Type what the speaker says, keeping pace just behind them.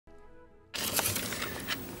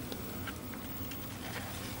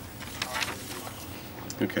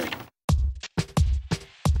OK.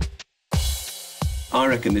 I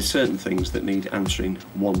reckon there's certain things that need answering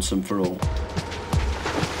once and for all.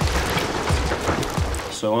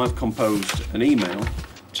 So I've composed an email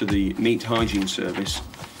to the Meat Hygiene Service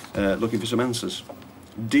looking for some answers.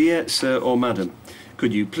 Dear Sir or Madam,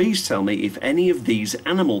 could you please tell me if any of these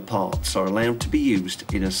animal parts are allowed to be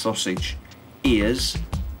used in a sausage? Ears,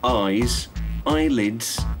 eyes,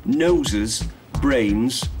 eyelids, noses,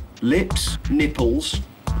 brains, lips, nipples,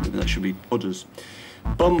 maybe that should be udders,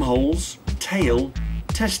 bumholes, tail,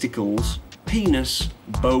 testicles, penis,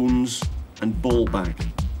 bones and ball bag.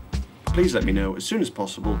 Please let me know as soon as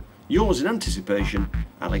possible. Yours in anticipation,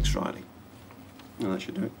 Alex Riley. Well, that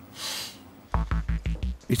should do it.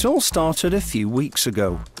 It all started a few weeks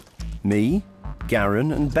ago. Me,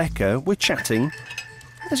 Garen and Becca were chatting,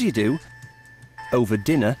 as you do, over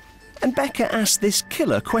dinner, and Becca asked this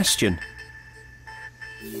killer question.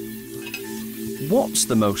 What's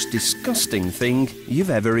the most disgusting thing you've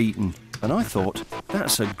ever eaten? And I thought,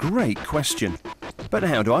 that's a great question. But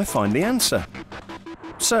how do I find the answer?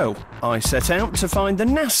 So, I set out to find the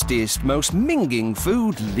nastiest, most minging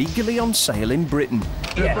food legally on sale in Britain.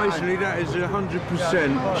 Yeah. Basically, that is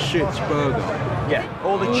 100% shit burger. Yeah,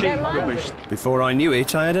 all the cheap rubbish. Before I knew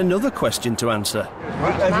it, I had another question to answer.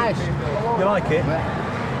 It's nice. You like it?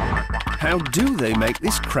 How do they make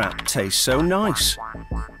this crap taste so nice?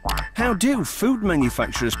 How do food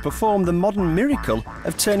manufacturers perform the modern miracle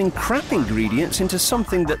of turning crap ingredients into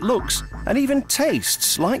something that looks and even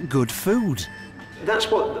tastes like good food?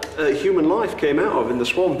 That's what human life came out of in the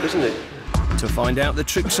swamp, isn't it? To find out the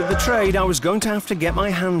tricks of the trade, I was going to have to get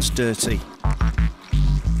my hands dirty.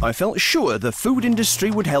 I felt sure the food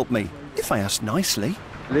industry would help me, if I asked nicely.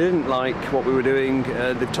 They didn't like what we were doing.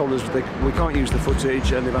 They've told us we can't use the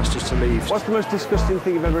footage and they've asked us to leave. What's the most disgusting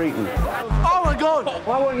thing you've ever eaten? Oh my God!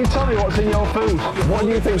 Why won't you tell me what's in your food? What do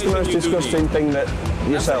you think's the most disgusting thing that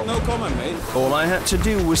yourself? No comment, mate. All I had to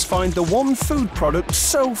do was find the one food product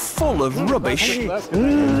so full of rubbish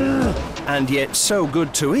and yet so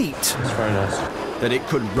good to eat. That's very nice. That it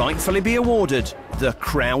could rightfully be awarded the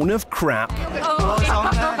Crown of Crap.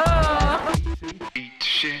 Eat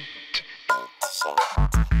shit.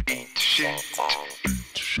 Eat shit.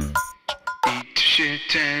 Eat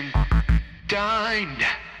shit and dine.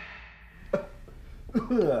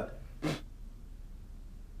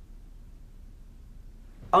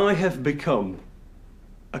 I have become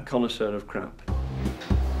a connoisseur of crap.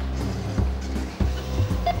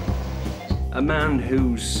 A man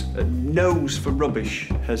whose nose for rubbish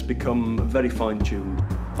has become very fine-tuned.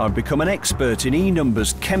 I've become an expert in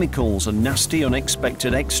E-numbers, chemicals and nasty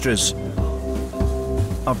unexpected extras.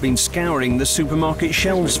 I've been scouring the supermarket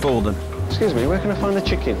shelves for them. Excuse me, where can I find the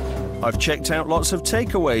chicken? I've checked out lots of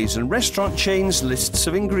takeaways and restaurant chains' lists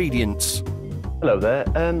of ingredients. Hello there,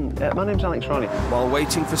 my name's Alex Riley. While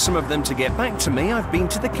waiting for some of them to get back to me, I've been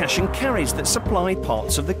to the cash and carries that supply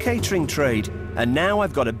parts of the catering trade. And now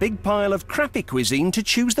I've got a big pile of crappy cuisine to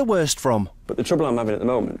choose the worst from. But the trouble I'm having at the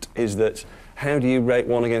moment is that how do you rate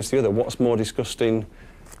one against the other? What's more disgusting,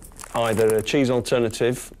 either a cheese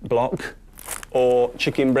alternative block or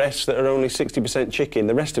chicken breasts that are only 60% chicken?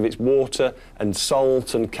 The rest of it's water and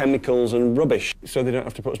salt and chemicals and rubbish, so they don't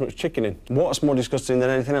have to put as much chicken in. What's more disgusting than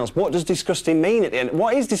anything else? What does disgusting mean at the end?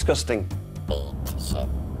 What is disgusting?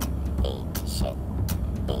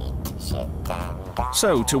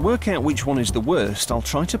 So, to work out which one is the worst, I'll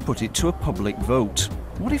try to put it to a public vote.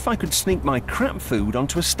 What if I could sneak my crap food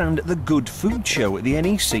onto a stand at the Good Food Show at the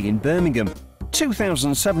NEC in Birmingham?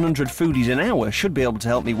 2,700 foodies an hour should be able to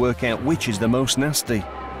help me work out which is the most nasty.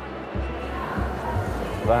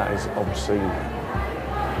 That is obscene.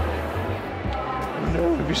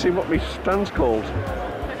 No, have you seen what my stand's called?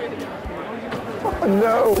 Oh,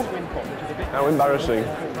 no! How embarrassing.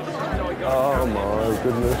 Oh my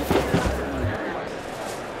goodness.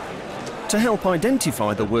 To help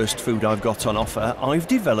identify the worst food I've got on offer, I've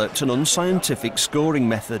developed an unscientific scoring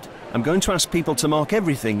method. I'm going to ask people to mark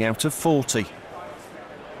everything out of 40.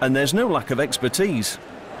 And there's no lack of expertise.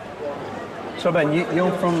 So Ben,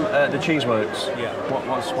 you're from the Cheeseworks. Yeah.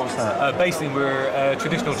 What's that? Basically, we're a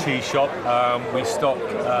traditional cheese shop. We stock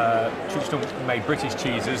traditional made British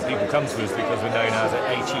cheeses. People come to us because we're known as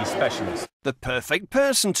a cheese specialist. The perfect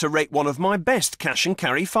person to rate one of my best cash and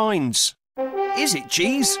carry finds. Is it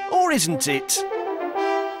cheese or isn't it?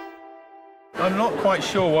 I'm not quite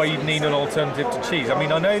sure why you'd need an alternative to cheese. I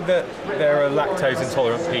mean, I know that there are lactose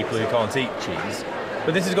intolerant people who can't eat cheese,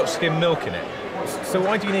 but this has got skim milk in it. So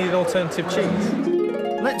why do you need an alternative cheese?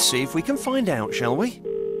 Let's see if we can find out, shall we?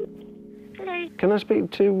 Can I speak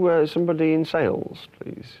to somebody in sales,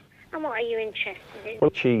 please? And what are you interested in? Well,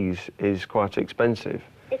 cheese is quite expensive.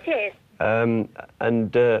 It is.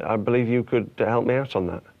 And I believe you could help me out on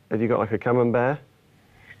that. Have you got like a camembert?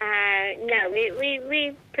 No,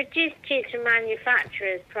 we produce cheese from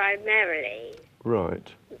manufacturers primarily. Right.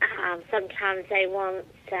 Sometimes they want,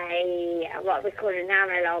 say, what we call an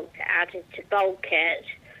analogue added to bulk it.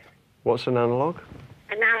 What's an analogue?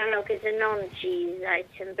 An analogue is a non-cheese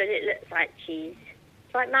item, but it looks like cheese.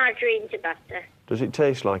 It's like margarine to butter. Does it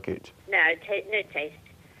taste like it? No, no taste.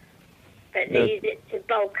 But they use it to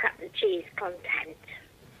bulk up the cheese content,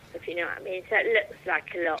 if you know what I mean. So it looks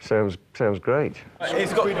like a lot. Sounds great.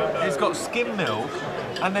 It's got skim milk,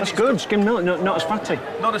 and then That's good. Skim milk, not as fatty.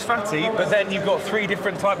 not as fatty, but then you've got 3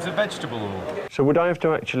 different types of vegetable oil. So would I have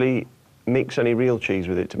to actually mix any real cheese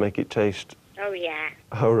with it to make it taste? Oh, yeah.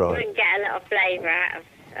 Oh, You right. can get a lot of flavour out of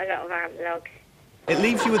a lot of analog. It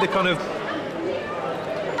leaves you with a kind of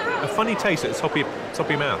a funny taste at the top of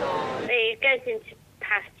your mouth. It goes into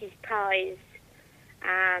pasties, pies,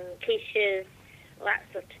 quiches, all that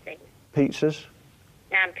sort of thing. Pizzas?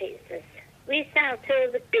 And pizzas. We sell to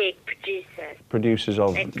all the big producers. Producers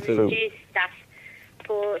of They food. produce stuff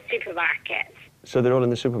for supermarkets. So they're all in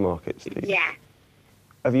the supermarkets? These? Yeah.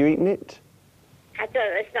 Have you eaten it? I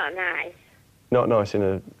don't. It's not nice. Not nice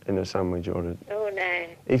in a sandwich or a... Oh, no.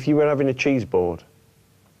 If you were having a cheese board,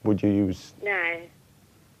 would you use No.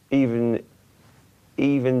 even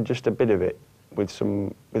just a bit of it with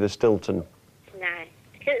a Stilton? No.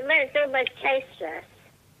 Because it's almost tasteless.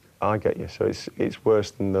 I get you. So it's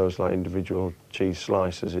worse than those like individual cheese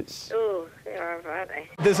slices. It's Oh, they're horrible, aren't they?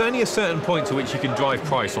 There's only a certain point to which you can drive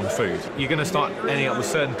price on food. You're going to start ending up with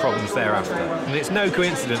certain problems thereafter. And it's no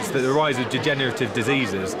coincidence that the rise of degenerative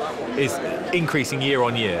diseases is increasing year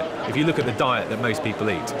on year. If you look at the diet that most people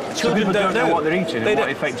eat. People don't know what they're eating and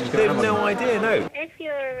what effect it's going to They have have on no them. idea, no. If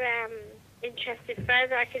you're interested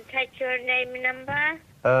further, I can take your name and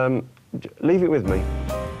number. leave it with me.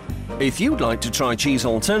 If you'd like to try cheese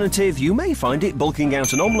alternative, you may find it bulking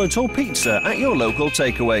out an omelette or pizza at your local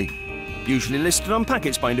takeaway. Usually listed on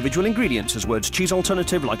packets by individual ingredients as words cheese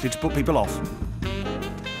alternative likely to put people off.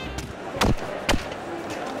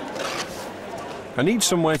 I need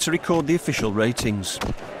somewhere to record the official ratings.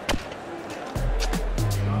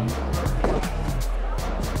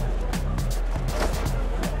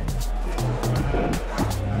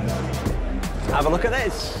 Have a look at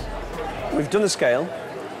this. We've done the scale.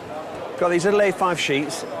 Got these little A5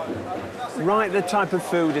 sheets. Right, the type of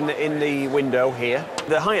food in the window here.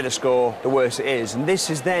 The higher the score, the worse it is. And this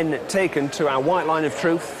is then taken to our white line of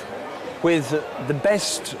truth with the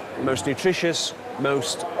best, most nutritious,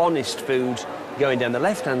 most honest food going down the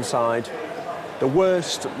left-hand side. The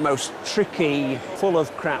worst, most tricky, full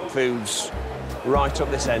of crap foods right up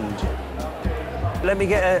this end. Let me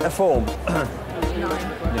get a form. 9.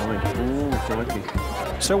 Ooh, crikey.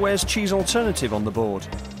 So where's cheese alternative on the board?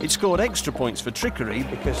 It scored extra points for trickery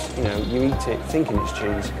because, you know, you eat it thinking it's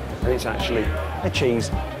cheese and it's actually a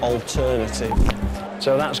cheese alternative.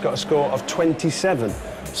 So that's got a score of 27.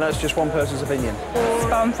 So that's just one person's opinion.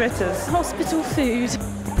 Spam fritters. Hospital food.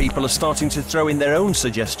 People are starting to throw in their own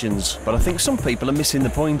suggestions, but I think some people are missing the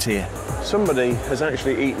point here. Somebody has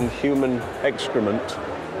actually eaten human excrement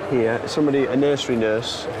here. Somebody, a nursery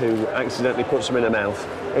nurse, who accidentally put some in her mouth.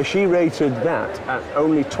 She rated that at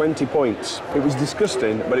only 20 points. It was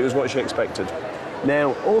disgusting, but it was what she expected.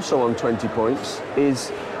 Now, also on 20 points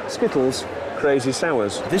is Skittles Crazy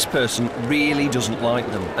Sours. This person really doesn't like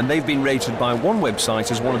them, and they've been rated by one website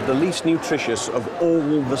as one of the least nutritious of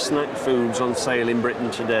all the snack foods on sale in Britain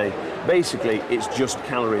today. Basically, it's just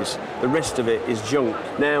calories. The rest of it is junk.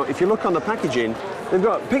 Now, if you look on the packaging, they've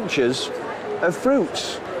got pictures of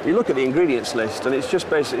fruits. You look at the ingredients list, and it's just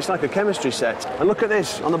basically, it's like a chemistry set. And look at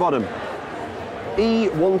this on the bottom.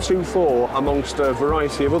 E124 amongst a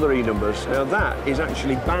variety of other E numbers. Now, that is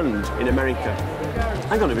actually banned in America.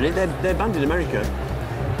 Hang on a minute, they're banned in America.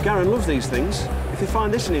 Garen loves these things. If they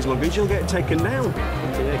find this in his luggage, he'll get taken down.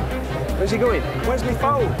 Where's he going? Where's my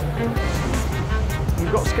phone?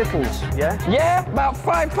 You've got Skittles, yeah? Yeah, about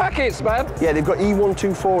 5 packets, man. Yeah, they've got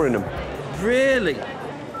E124 in them. Really?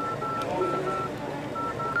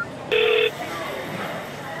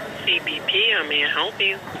 CBP, how may I help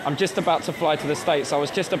you? I'm just about to fly to the States. I was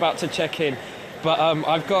just about to check in, but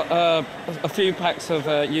I've got a few packs of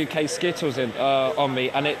UK Skittles on me,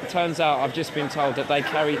 and it turns out I've just been told that they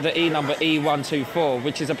carry the E number E124,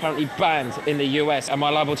 which is apparently banned in the US. Am I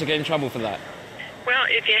liable to get in trouble for that? Well,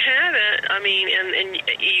 if you have it, I mean, and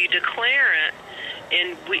you declare it,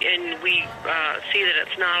 and we see that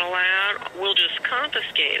it's not allowed, we'll just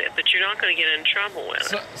confiscate it. But you're not going to get in trouble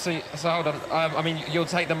with it. So hold on. I mean, you'll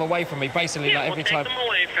take them away from me, basically, like every time. We'll take them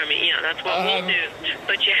away from me. Yeah, that's what we'll do.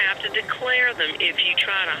 But you have to declare them. If you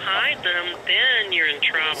try to hide them, then you're in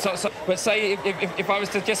trouble. But say if I was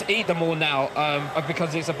to just eat them all now,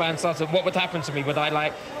 because it's a banned substance, what would happen to me? Would I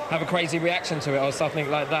like have a crazy reaction to it or something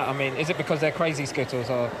like that? I mean, is it because they're crazy Skittles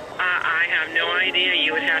or? I have no idea.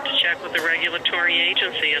 You would have to check with the regulatory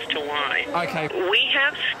agency as to why. Okay. We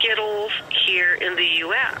have Skittles here in the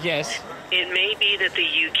U.S. Yes. It may be that the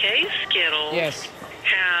U.K. Skittles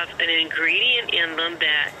have an ingredient in them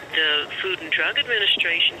that the Food and Drug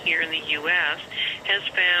Administration here in the U.S. has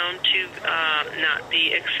found to not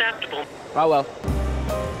be acceptable. Oh, well.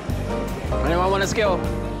 Anyone want a Skittle?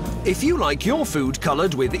 If you like your food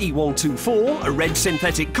coloured with E124, a red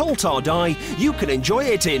synthetic coal tar dye, you can enjoy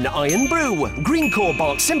it in Iron Brew, Green Core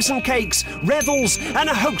Bart Simpson cakes, Revels, and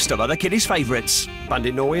a host of other kiddies' favourites. Banned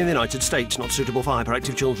in Norway and the United States, not suitable for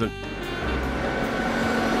hyperactive children.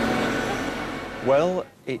 Well,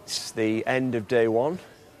 it's the end of day one.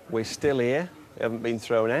 We're still here. We haven't been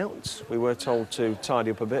thrown out. We were told to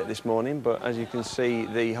tidy up a bit this morning, but as you can see,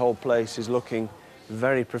 the whole place is looking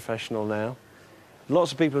very professional now.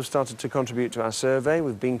 Lots of people have started to contribute to our survey.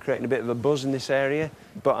 We've been creating a bit of a buzz in this area,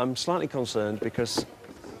 but I'm slightly concerned because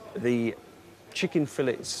the chicken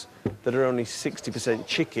fillets that are only 60%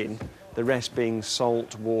 chicken, the rest being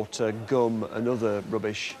salt, water, gum and other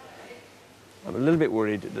rubbish, I'm a little bit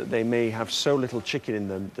worried that they may have so little chicken in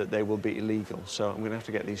them that they will be illegal. So I'm going to have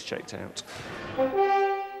to get these checked out.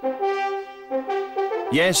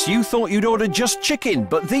 Yes, you thought you'd ordered just chicken,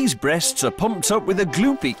 but these breasts are pumped up with a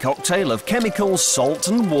gloopy cocktail of chemicals, salt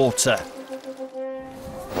and water.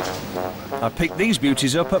 I picked these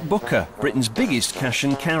beauties up at Booker, Britain's biggest cash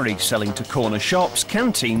and carry, selling to corner shops,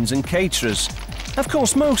 canteens and caterers. Of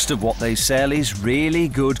course, most of what they sell is really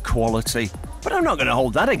good quality, but I'm not going to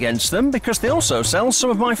hold that against them because they also sell some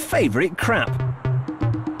of my favourite crap.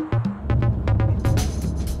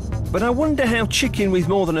 But I wonder how chicken with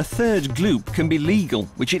more than a third gloop can be legal,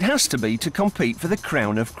 which it has to be to compete for the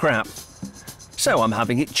crown of crap. So I'm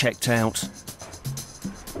having it checked out.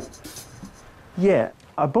 Yeah,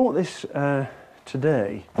 I bought this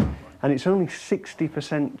today, and it's only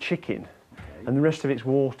 60% chicken, and the rest of it's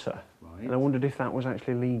water. Right. And I wondered if that was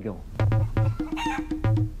actually legal.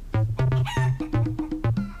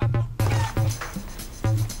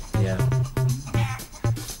 Yeah.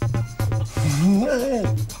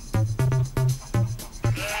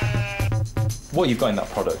 What you've got in that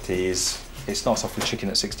product is, it starts off with chicken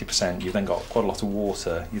at 60%, you've then got quite a lot of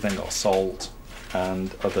water, you've then got salt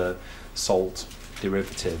and other salt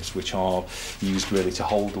derivatives which are used really to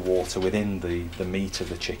hold the water within the meat of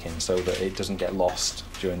the chicken so that it doesn't get lost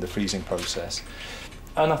during the freezing process.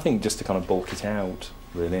 And I think just to kind of bulk it out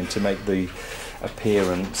really and to make the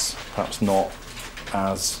appearance perhaps not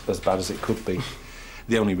as bad as it could be.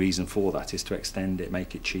 The only reason for that is to extend it,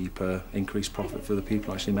 make it cheaper, increase profit for the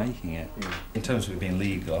people actually making it. Yeah. In terms of it being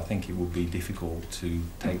legal, I think it would be difficult to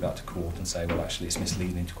take that to court and say, well, actually, it's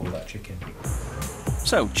misleading to call that chicken.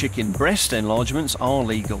 So, chicken breast enlargements are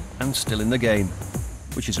legal and still in the game,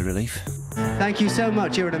 which is a relief. Thank you so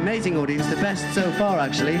much. You're an amazing audience, the best so far,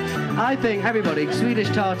 actually. I think, everybody, Swedish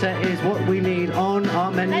tartar is what we need on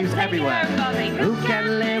our menus everywhere. Who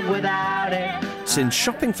can live without it? Since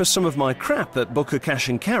shopping for some of my crap at Booker Cash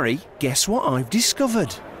and Carry, guess what I've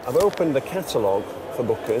discovered? I've opened the catalogue for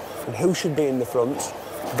Booker, and who should be in the front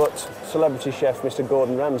but celebrity chef Mr.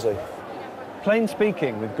 Gordon Ramsay. Plain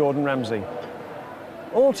speaking with Gordon Ramsay.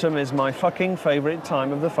 Autumn is my fucking favourite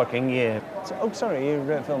time of the fucking year. Oh, sorry,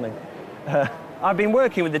 you're filming. I've been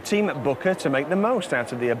working with the team at Booker to make the most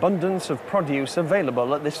out of the abundance of produce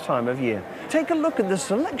available at this time of year. Take a look at the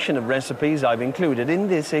selection of recipes I've included in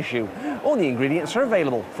this issue. All the ingredients are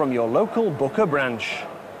available from your local Booker branch.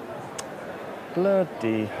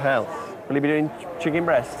 Bloody hell. Will you be doing chicken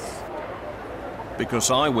breasts? Because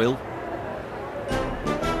I will.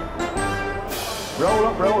 Roll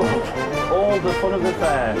up, roll up. All the fun of the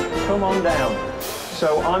fair. Come on down.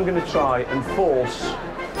 So I'm going to try and force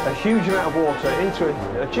a huge amount of water into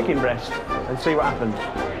a chicken breast and see what happens.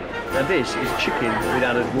 Now this is chicken with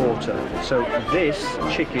added water. So this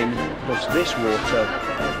chicken plus this water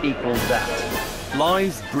equals that.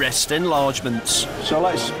 Live breast enlargements. So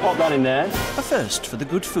let's pop that in there. A first for the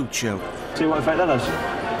Good Food Show. See what effect that has.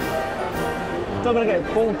 Still going to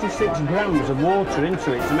get 46 grams of water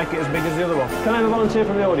into it to make it as big as the other one. Can I have a volunteer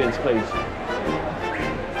from the audience, please?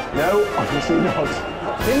 No, obviously not.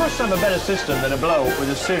 They must have a better system than a bloke with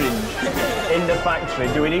a syringe in the factory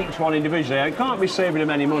doing each one individually. It can't be saving them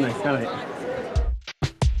any money, can it?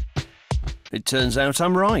 It turns out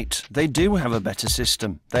I'm right. They do have a better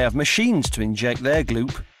system. They have machines to inject their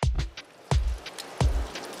gloop.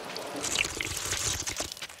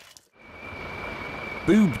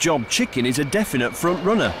 Boob Job Chicken is a definite front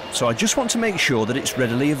runner, so I just want to make sure that it's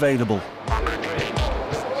readily available.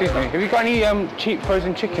 Excuse me, have you got any cheap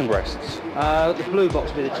frozen chicken breasts? The blue box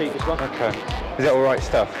will be the cheapest one. Okay. Is that all right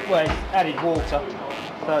stuff? Well, added water.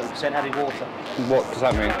 30% added water. What does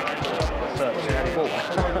that mean? 30% added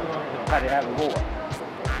water. Add it out with water.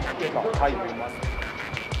 Like catering one.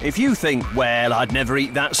 If you think, well, I'd never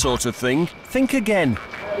eat that sort of thing, think again.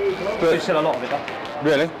 But you sell a lot of it, though.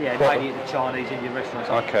 Really? Yeah, mainly at the Chinese Indian restaurants.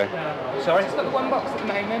 Okay. Sorry? It's got the one box at the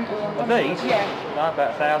moment. Of these? Yeah. No,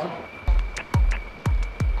 about 1,000.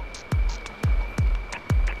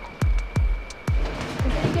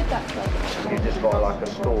 You just got like a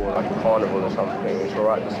store, like a carnival or something, it's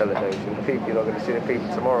alright to sell it there. You're not going to see the people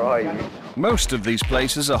tomorrow, are you? Most of these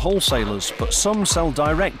places are wholesalers, but some sell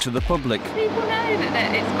direct to the public. People know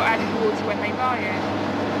that it's got added water when they buy it.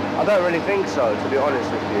 I don't really think so, to be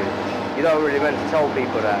honest with you. You don't really meant to tell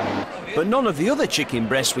people that. But none of the other chicken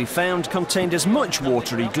breasts we found contained as much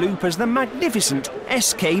watery gloop as the magnificent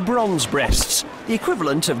SK Bronze breasts, the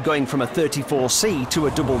equivalent of going from a 34C to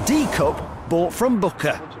a double D cup bought from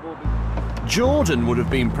Booker. Jordan would have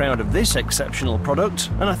been proud of this exceptional product,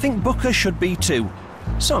 and I think Booker should be too.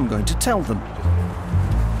 So I'm going to tell them.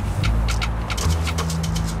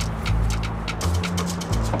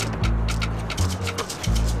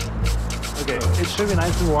 Okay, it should be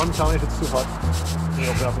nice and warm. Tell me if it's too hot. Can you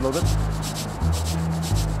open up a little bit?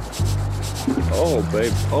 Oh,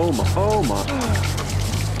 babe. Oh, my. Oh, my.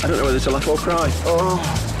 I don't know whether to laugh or cry. Oh,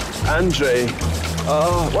 Andre.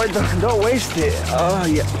 Oh, wait, don't waste it. Oh,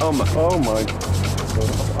 yeah. Oh, my. Oh, my.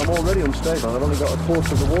 I'm already unstable. I've only got a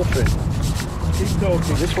quarter of the water in. Keep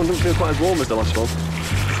talking. This one doesn't feel quite as warm as the last one.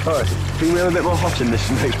 All right. Think we have a bit more hot in this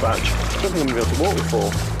next batch. I don't think I'm going to be able to walk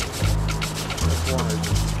before.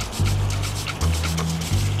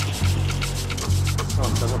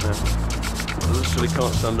 Can't stand up now. I literally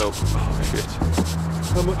can't stand up. Oh, shit.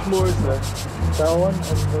 How much more is there? That one and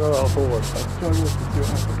the other forward. I'll try and look to see what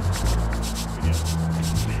happens.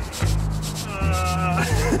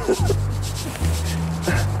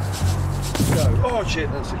 Oh,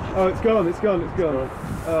 shit, that's it. Oh, it's gone, it's gone, it's gone.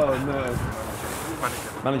 Oh, no.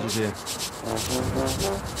 Manager's here.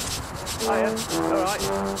 Hiya. All right.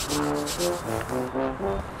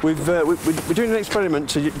 We're doing an experiment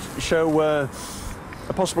to show a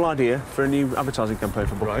possible idea for a new advertising campaign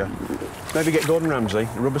for Booker. Right. Maybe get Gordon Ramsay,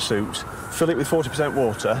 a rubber suit, fill it with 40%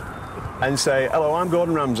 water, and say, "Hello, I'm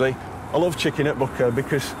Gordon Ramsay. I love chicken at Booker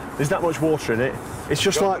because there's that much water in it. It's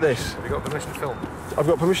just like this." Have you got permission to film? I've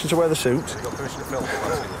got permission to wear the suit. Have you got permission to film?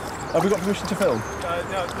 Have we got permission to film?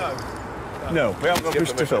 No, we haven't got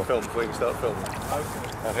permission to film. Before you can start filming.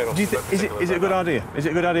 Okay. Do you is it a good idea? Is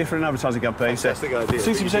it a good idea for an advertising campaign? Fantastic idea.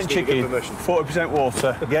 60% chicken, 40%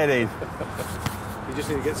 water. Get in. You just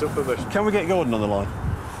need to get some permission. Can we get Gordon on the line?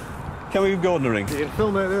 Can we give Gordon a ring? You can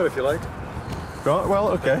film out there if you like. Right. Well,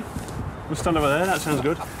 okay. We'll stand over there. That sounds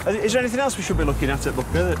good. Is there anything else we should be looking at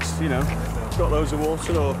Booker that's got loads of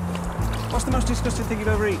water or? What's the most disgusting thing you've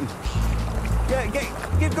ever eaten? Yeah,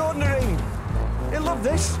 give Gordon a ring. He'll love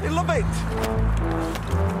this. He'll love it.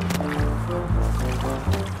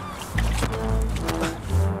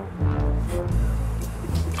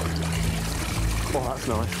 Oh, that's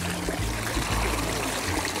nice.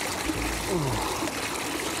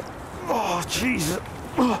 Oh, Jesus.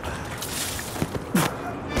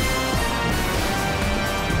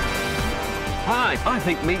 Hi. I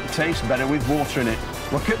think meat tastes better with water in it.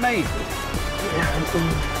 Look at me.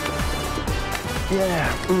 Yeah.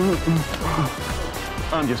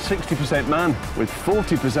 I'm just 60% man with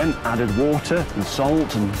 40% added water and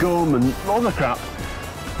salt and gum and other crap.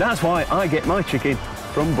 That's why I get my chicken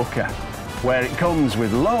from Booker, where it comes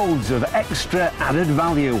with loads of extra added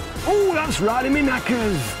value. Oh, that's right in me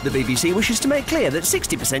knackers. The BBC wishes to make clear that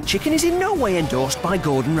 60% chicken is in no way endorsed by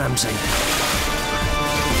Gordon Ramsay.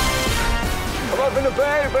 I'm having a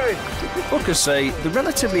baby. Bookers say the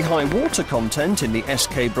relatively high water content in the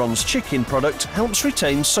SK Bronze chicken product helps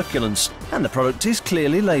retain succulence, and the product is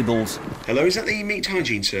clearly labelled. Hello, is that the meat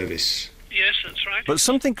hygiene service? Yes, that's right. But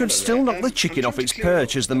something could still knock the chicken off its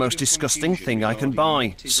perch as the most disgusting thing I can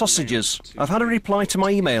buy. Sausages. I've had a reply to my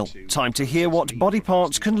email. Time to hear what body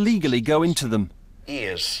parts can legally go into them.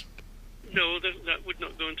 Ears. No, that would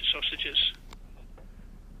not go into sausages.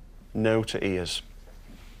 No to ears.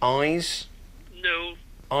 Eyes. No.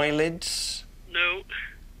 Eyelids. No.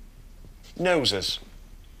 Noses.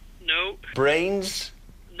 No. Brains.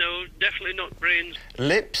 No, definitely not brains.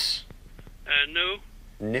 Lips. No.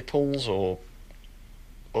 nipples or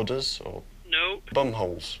udders or No. bum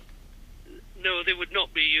holes? No, they would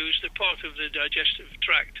not be used. They're part of the digestive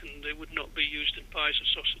tract, and they would not be used in pies or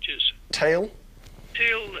sausages. Tail?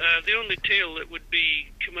 Tail, the only tail that would be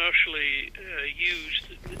commercially used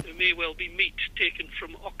may well be meat taken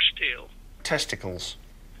from oxtail. Testicles?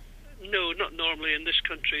 No, not normally in this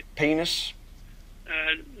country. Penis?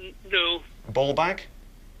 No. Ball bag?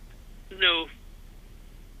 No.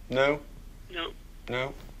 No? No.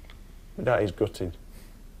 No? That is gutting.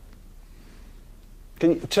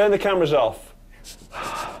 Can you turn the cameras off?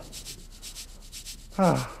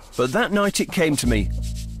 But that night it came to me.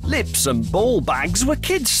 Lips and ball bags were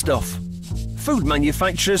kids' stuff. Food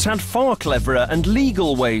manufacturers had far cleverer and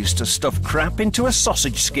legal ways to stuff crap into a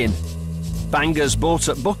sausage skin. Bangers bought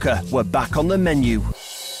at Booker were back on the menu.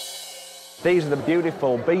 These are the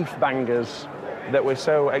beautiful beef bangers that we're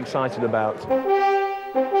so excited about.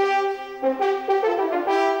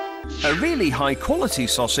 A really high-quality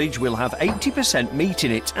sausage will have 80% meat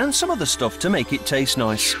in it and some other stuff to make it taste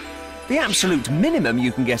nice. The absolute minimum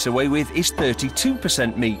you can get away with is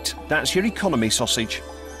 32% meat. That's your economy sausage.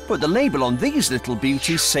 But the label on these little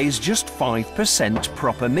beauties says just 5%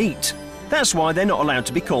 proper meat. That's why they're not allowed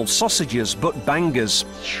to be called sausages, but bangers.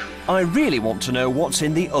 I really want to know what's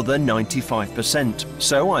in the other 95%,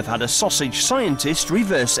 so I've had a sausage scientist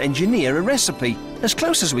reverse engineer a recipe, as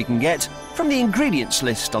close as we can get, from the ingredients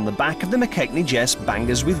list on the back of the McKechnie Jess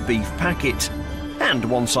Bangers with Beef packet. And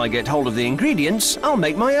once I get hold of the ingredients, I'll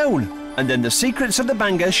make my own, and then the secrets of the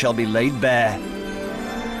banger shall be laid bare.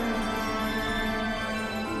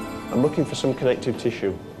 I'm looking for some connective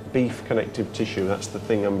tissue. Beef connective tissue, that's the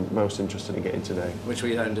thing I'm most interested in getting today. Which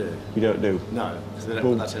we don't do. You don't do? No, because they don't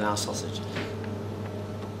Well, put that in our sausage.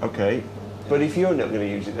 Okay, but if you're not going to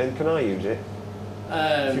use it, then can I use it?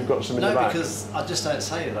 If you've got some in the No, back? because I just don't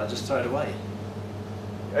save it, I just throw it away.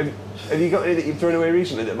 Have you got any that you've thrown away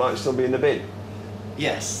recently that might still be in the bin?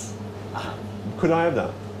 Yes. Could I have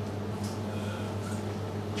that?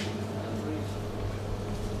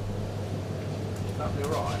 That'd be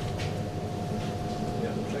right.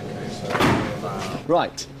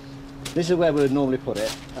 Right. This is where we would normally put it.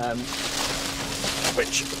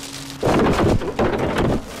 Which?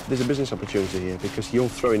 There's a business opportunity here because you're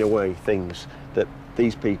throwing away things that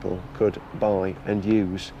these people could buy and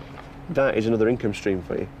use. That is another income stream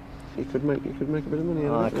for you. You could make a bit of money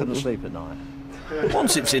out of it. I couldn't sleep at night.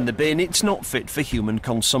 Once it's in the bin, it's not fit for human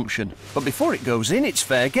consumption. But before it goes in, it's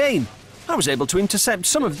fair game. I was able to intercept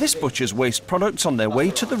some of this butcher's waste products on their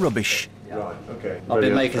way to the rubbish. Right, okay. I've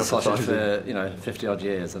been making sausage for, 50-odd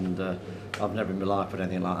years, and I've never in my life put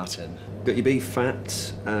anything like that in. Got your beef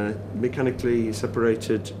fat, mechanically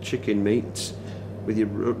separated chicken meat, with your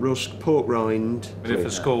rusk pork rind. But if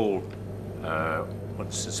a school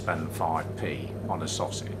wants to spend 5p on a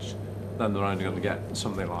sausage, then they're only going to get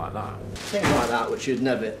something like that. Things like that which you'd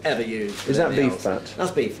never, ever use. Is that beef fat?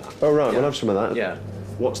 That's beef fat. Oh, right, Yeah. we'll have some of that. Yeah.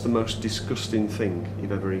 What's the most disgusting thing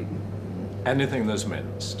you've ever eaten? Anything that's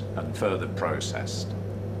minced and further processed,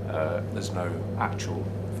 there's no actual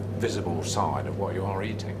visible side of what you are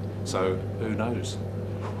eating. So who knows?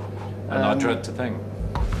 And I dread to think.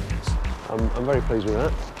 I'm very pleased with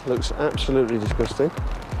that. Looks absolutely disgusting.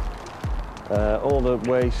 All the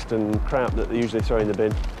waste and crap that they usually throw in the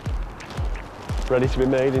bin, ready to be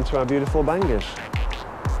made into our beautiful bangers.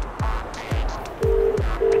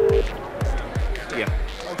 Yeah.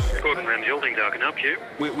 Gordon Ramsay, Alding, I can help you.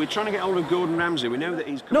 We're trying to get hold of Gordon Ramsay. We know that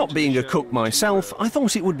he's... Not being a cook myself, I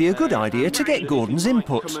thought it would be a good idea to get Gordon's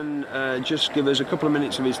input. Come and just give us a couple of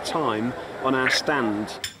minutes of his time on our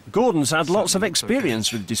stand. Gordon's had lots of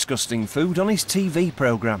experience with disgusting food on his TV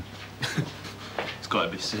programme. It's got to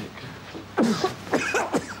be sick.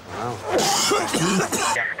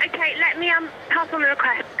 Okay, let me pass on the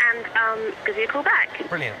request and give you a call back.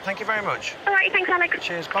 Brilliant. Thank you very much. All right, thanks, Alex.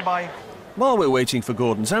 Cheers. Bye-bye. While we're waiting for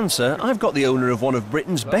Gordon's answer, I've got the owner of one of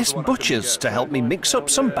Britain's best butchers to help me mix up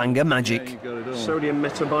some banger magic. Sodium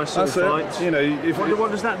metabisulfite. That's it. You know,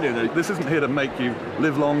 what does that do then? This isn't here to make you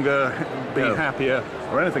live longer, be happier,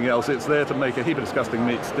 or anything else. It's there to make a heap of disgusting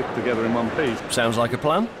meat stick together in one piece. Sounds like a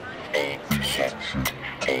plan. You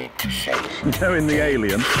know, in the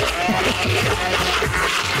Alien,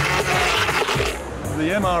 the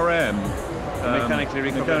MRM mechanically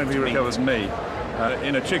recovers meat.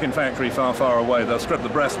 In a chicken factory far, far away, they'll strip the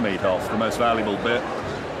breast meat off, the most valuable bit.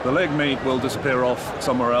 The leg meat will disappear off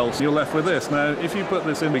somewhere else. You're left with this. Now, if you put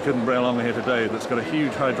this in, we couldn't bring along here today, that's got a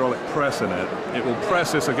huge hydraulic press in it. It will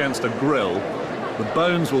press this against a grill. The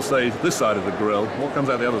bones will stay this side of the grill. What comes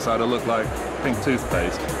out the other side will look like pink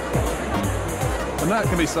toothpaste. And that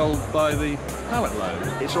can be sold by the pallet load.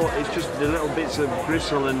 It's just the little bits of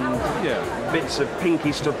gristle and bits of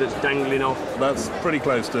pinky stuff that's dangling off. That's pretty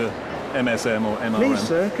close to MSM or MRM. Please,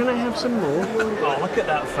 sir, can I have some more? Oh, look at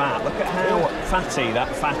that fat. Look at how fatty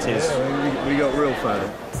that fat is. Yeah, we got real fat.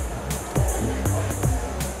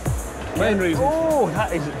 Main reason. Oh,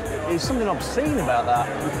 that is. There's something obscene about that.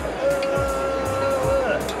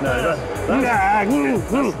 No,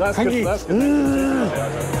 that's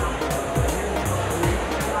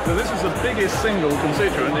So this is the biggest single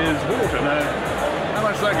constituent is water. Now, how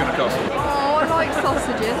much is that going to cost? Oh, I like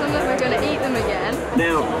sausages. I'm never going to eat them again.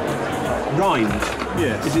 Now, rind.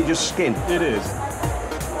 Yes. Is it just skin? It is.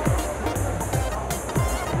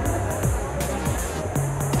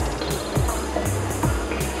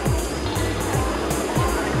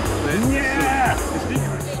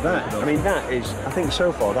 That, I mean, that is, I think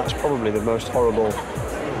so far, that's probably the most horrible.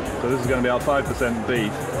 So this is going to be our 5%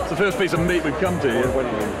 beef. It's the first piece of meat we've come to here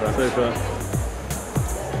so far.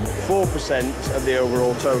 4% of the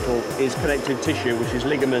overall total is connective tissue, which is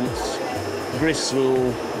ligaments,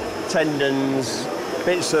 gristle, tendons,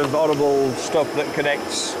 bits of horrible stuff that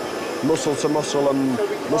connects muscle to muscle and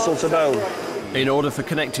muscle to bone. In order for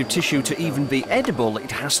connective tissue to even be edible, it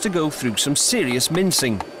has to go through some serious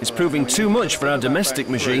mincing. It's proving too much for our domestic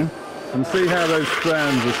machine. And see how those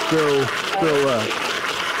strands are still there.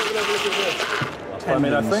 I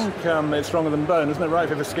mean, I think it's stronger than bone, isn't it? Right,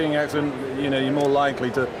 if it's a skiing accident, you know, you're more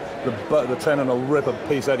likely to the tendon will rip a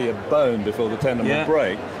piece out of your bone before the tendon will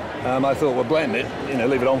break. I thought we'll blend it, you know,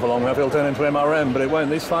 leave it on for long enough, it'll turn into MRM, but it won't.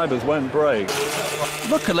 These fibres won't break.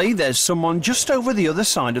 Luckily, there's someone just over the other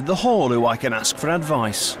side of the hall who I can ask for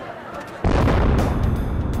advice.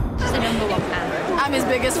 She's the #1 fan. I'm his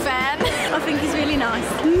biggest fan. I think he's really nice.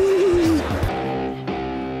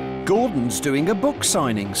 Gordon's doing a book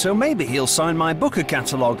signing, so maybe he'll sign my Booker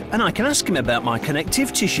catalogue and I can ask him about my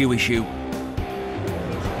connective tissue issue.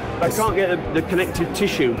 I can't get the connective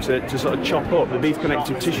tissue to sort of chop up, the beef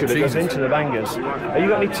connective tissue that goes into the bangers. Have you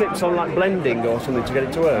got any tips on like blending or something to get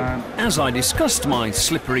it to work? As I discussed my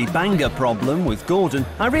slippery banger problem with Gordon,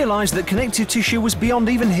 I realised that connective tissue was beyond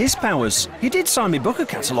even his powers. He did sign me Booker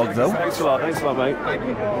catalogue though. Thanks a lot, mate.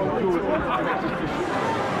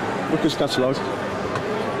 Booker's catalogue.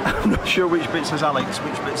 I'm not sure which bit says Alex,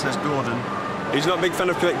 which bit says Gordon. He's not a big fan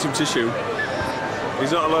of connective tissue.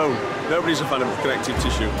 He's not alone. Nobody's a fan of connective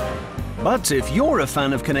tissue. But if you're a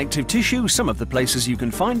fan of connective tissue, some of the places you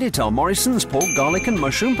can find it are Morrison's pork, garlic and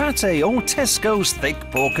mushroom pate or Tesco's thick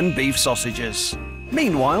pork and beef sausages.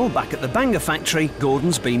 Meanwhile, back at the Banger factory,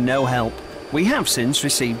 Gordon's been no help. We have since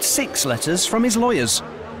received 6 letters from his lawyers.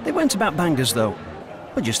 They weren't about bangers though.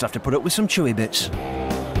 We'll just have to put up with some chewy bits.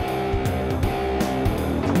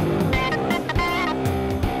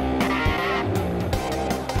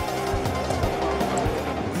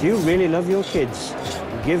 If you really love your kids,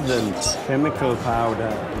 give them chemical powder.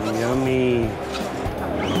 Yummy.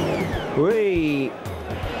 Whee!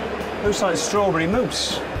 Looks like strawberry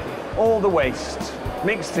mousse. All the waste,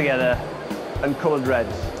 mixed together and coloured red.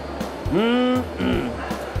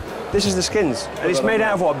 This is the skins. And it's made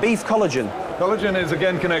out of what? Beef collagen? Collagen is,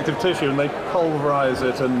 again, connective tissue, and they pulverise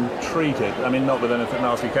it and treat it. I mean, not with anything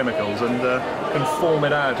nasty chemicals, and can form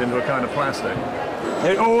it out into a kind of plastic.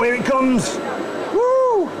 Oh, here it comes!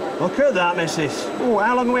 Look at that, missus. Oh,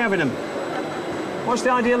 how long are we having them? What's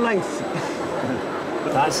the ideal length?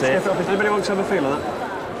 That's it. Anybody want to have a feel of that?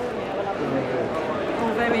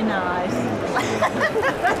 Oh, very nice.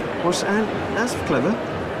 What's that? That's clever.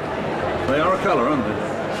 They are a colour, aren't they?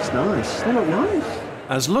 It's nice. They look nice.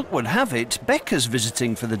 As luck would have it, Becca's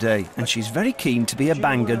visiting for the day, and she's very keen to be a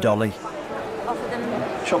banger dolly.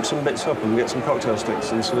 Chop some bits up and get some cocktail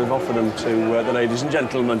sticks and sort of offer them to the ladies and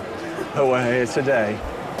gentlemen who are here today.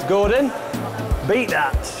 Gordon, beat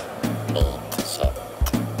that.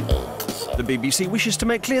 The BBC wishes to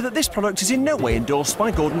make clear that this product is in no way endorsed by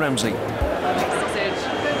Gordon Ramsay.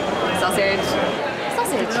 Sausage.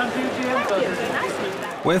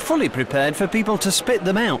 We're fully prepared for people to spit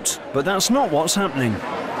them out, but that's not what's happening.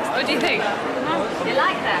 What do you think? You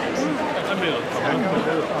like that?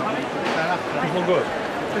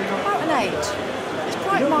 About an 8. It's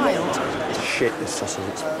quite mild. Shit, this sausage.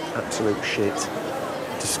 It's absolute shit.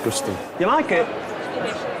 Disgusting. You like it?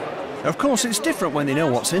 Of course, it's different when they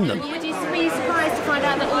know what's in them. Would you be surprised to find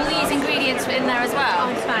out that all these ingredients were in there as well?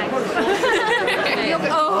 Oh, thanks.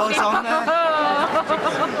 Oh, it's on there.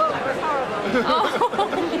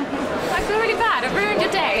 I feel really bad. I've ruined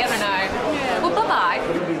your day, haven't I? Yeah. Well,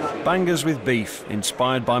 bye-bye. Bangers with beef,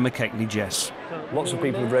 inspired by McKechnie Jess. Lots of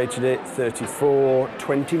people have rated it. 34,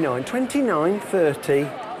 29, 30,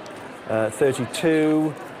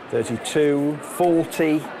 32, 32,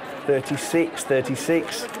 40, 36,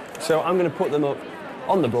 36. So I'm going to put them up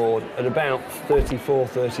on the board at about 34,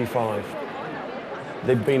 35.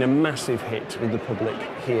 They've been a massive hit with the public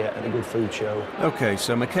here at the Good Food Show. OK,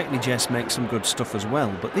 so McKechnie Jess makes some good stuff as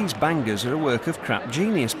well, but these bangers are a work of crap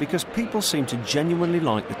genius because people seem to genuinely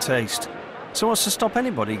like the taste. So what's to stop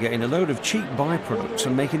anybody getting a load of cheap byproducts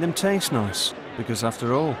and making them taste nice? Because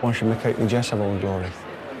after all... Why should McKechnie Jess have all the glory?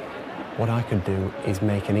 What I could do is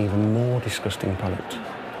make an even more disgusting product,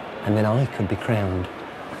 and then I could be crowned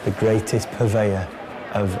the greatest purveyor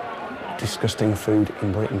of disgusting food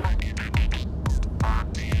in Britain.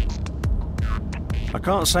 I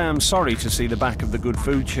can't say I'm sorry to see the back of the Good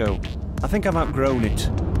Food Show. I think I've outgrown it.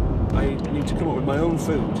 I need to come up with my own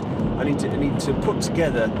food. I need to put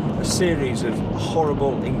together a series of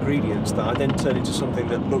horrible ingredients that I then turn into something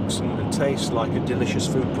that looks and tastes like a delicious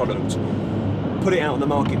food product. Put it out on the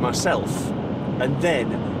market myself, and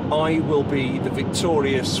then I will be the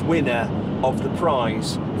victorious winner of the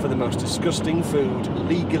prize for the most disgusting food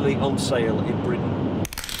legally on sale in Britain.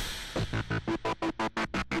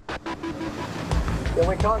 Yeah,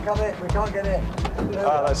 we can't get it.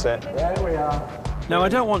 Ah, that's it. There we are. Now, I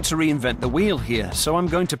don't want to reinvent the wheel here, so I'm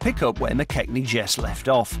going to pick up where McKechnie Jess left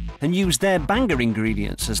off and use their banger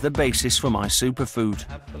ingredients as the basis for my superfood.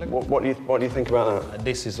 What do you think about that?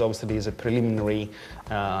 This is obviously a preliminary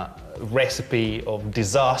recipe of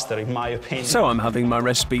disaster, in my opinion. So I'm having my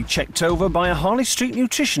recipe checked over by a Harley Street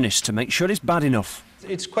nutritionist to make sure it's bad enough.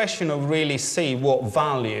 It's a question of really see what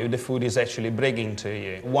value the food is actually bringing to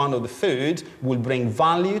you. One of the food will bring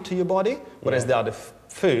value to your body, whereas the other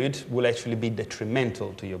food will actually be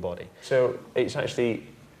detrimental to your body. So it's actually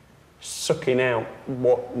sucking out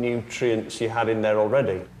what nutrients you had in there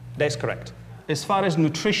already? That's correct. As far as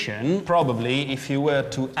nutrition, probably if you were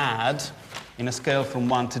to add in a scale from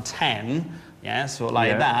 1 to 10, yeah, so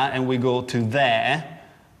like that, and we go to there,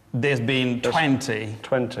 there's been 20.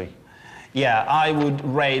 20? Yeah, I would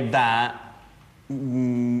rate that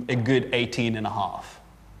a good 18.5.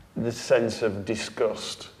 The sense of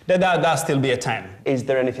disgust? That'd still be a 10. Is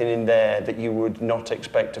there anything in there that you would not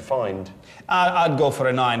expect to find? I'd go for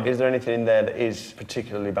a 9. Is there anything in there that is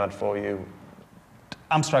particularly bad for you?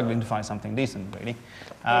 I'm struggling to find something decent, really.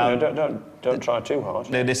 No, don't try too hard.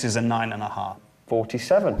 This is a 9.5.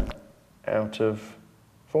 47 out of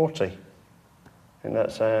 40. And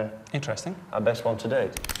that's interesting. Our best one to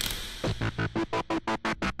date.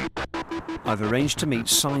 I've arranged to meet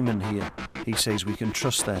Simon here. He says we can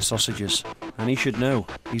trust their sausages. And he should know,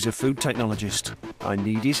 he's a food technologist. I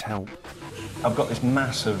need his help. I've got this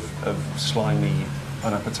mass of slimy,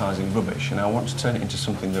 unappetising rubbish, and I want to turn it into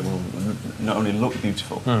something that will not only look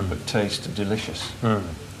beautiful, but taste delicious.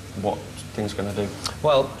 What things can I do?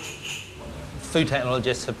 Well, food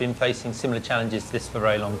technologists have been facing similar challenges to this for a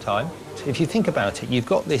very long time. If you think about it, you've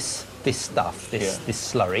got this stuff, this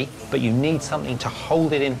slurry, but you need something to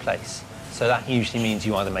hold it in place. So that usually means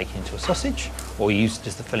you either make it into a sausage or you use it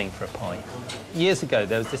as the filling for a pie. Years ago,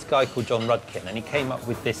 there was this guy called John Rudkin, and he came up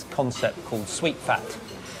with this concept called sweet fat,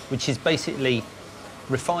 which is basically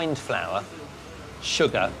refined flour,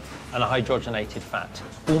 sugar, and a hydrogenated fat,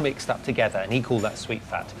 all mixed up together, and he called that sweet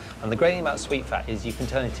fat. And the great thing about sweet fat is you can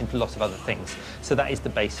turn it into lots of other things. So that is the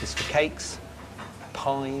basis for cakes,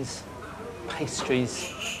 pies, pastries,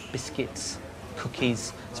 biscuits,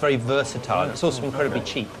 cookies. It's very versatile, and it's also incredibly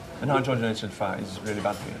cheap. And hydrogenated fat is really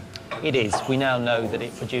bad for you? It is. We now know that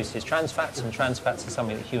it produces trans fats, and trans fats are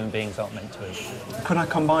something that human beings aren't meant to eat. Could I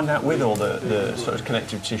combine that with all the sort of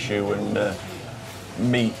connective tissue and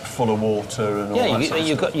meat full of water and all that sort of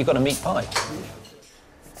stuff? You've got a meat pie.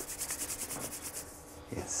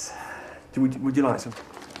 Yes. Would you like some?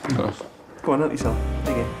 Of course. Go on, help yourself.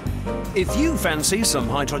 Dig in. If you fancy some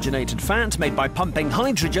hydrogenated fat made by pumping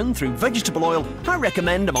hydrogen through vegetable oil, I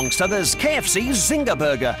recommend, amongst others, KFC's Zinger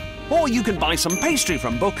Burger. Or you can buy some pastry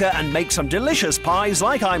from Booker and make some delicious pies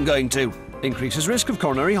like I'm going to. Increases risk of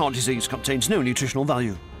coronary heart disease, contains no nutritional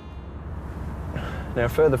value. Now,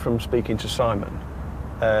 further from speaking to Simon,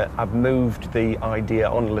 I've moved the idea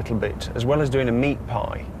on a little bit. As well as doing a meat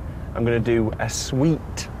pie, I'm going to do a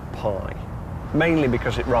sweet pie, mainly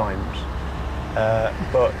because it rhymes.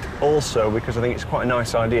 But also because I think it's quite a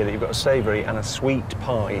nice idea that you've got a savoury and a sweet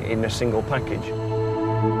pie in a single package.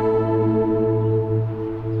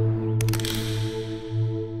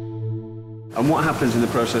 And what happens in the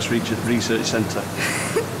Process Research Centre?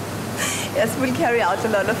 Yes, we'll carry out a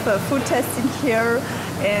lot of food testing here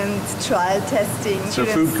and trial testing. So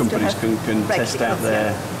food companies can test out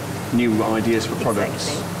their new ideas for products?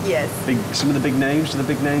 Exactly, yes. Some of the big names? Are the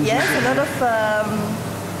big names? Yes, a lot of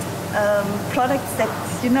products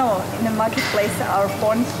that, you know, in the marketplace are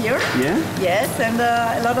born here. Yeah? Yes, and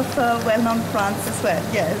a lot of well-known brands as well,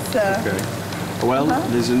 yes. Okay. Well,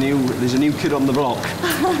 there's a new kid on the block.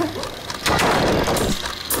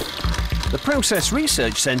 The Process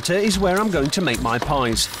Research Centre is where I'm going to make my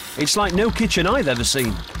pies. It's like no kitchen I've ever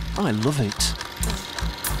seen. I love it.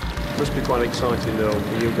 Must be quite exciting, though,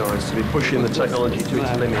 for you guys to be pushing the technology to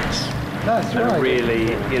its limits. That's right. And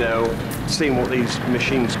really, you know, seeing what these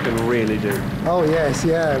machines can really do. Oh, yes,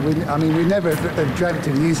 yeah. I mean, we never have dreamt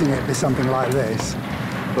of using it for something like this.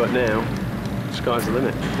 But now, sky's the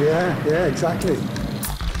limit. Yeah, exactly.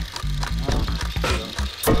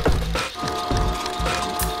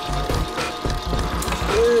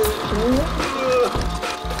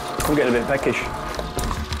 I'm getting a bit peckish.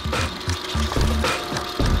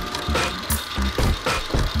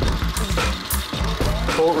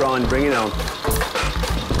 Port rind, bring it on.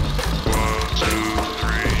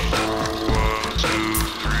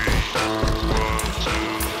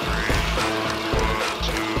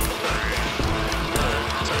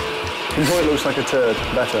 Before it looks like a turd,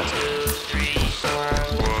 better.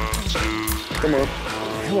 Come on.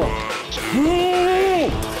 Come on.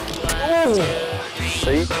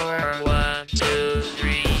 See? 1, 2,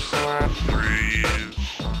 3, 4, 3.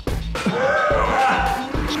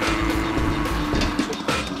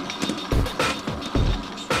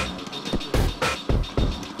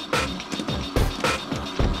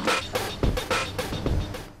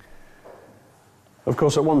 Of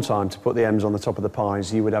course, at one time, to put the M's on the top of the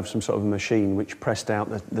pies, you would have some sort of machine which pressed out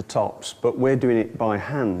the tops, but we're doing it by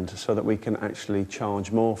hand so that we can actually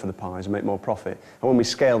charge more for the pies and make more profit. And when we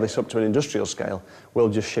scale this up to an industrial scale, we'll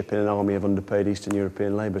just ship in an army of underpaid Eastern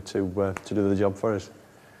European labour to do the job for us.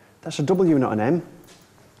 That's a W, not an M.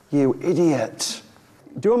 You idiot.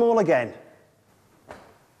 Do them all again.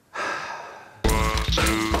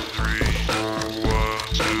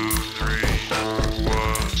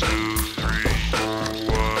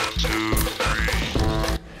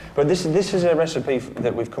 But this is a recipe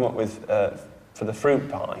that we've come up with for the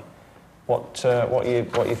fruit pie. What are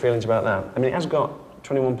your feelings about that? I mean, it has got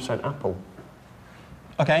 21% apple.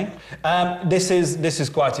 Okay, this is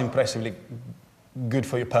quite impressively good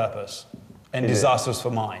for your purpose and disastrous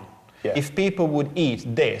for mine. Yeah. If people would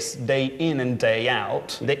eat this day in and day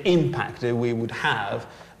out, the impact that we would have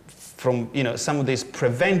from some of these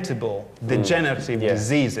preventable degenerative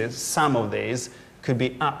diseases, some of these could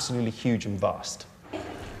be absolutely huge and vast.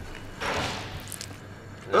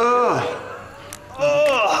 Oh,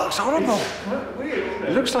 that's horrible.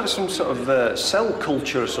 It looks like some sort of cell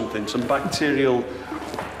culture or something, some bacterial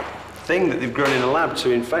thing that they've grown in a lab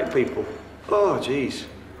to infect people. Oh, jeez.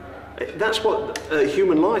 That's what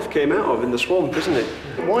human life came out of in the swamp, isn't it?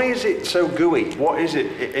 Why is it so gooey? What is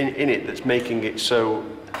it in it that's making it so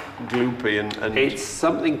gloopy and... It's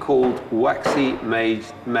something called waxy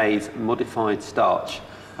maize modified starch,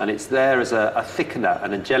 and it's there as a thickener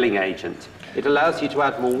and a gelling agent. It allows you to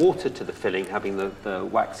add more water to the filling, having the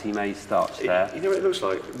waxy maize starch there. You know what it looks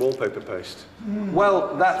like? Wallpaper paste.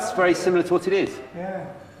 Well, that's very similar to what it is. Yeah.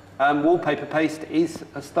 Wallpaper paste is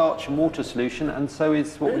a starch and water solution, and so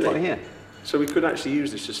is what we've got here. So we could actually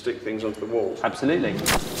use this to stick things onto the walls? Absolutely.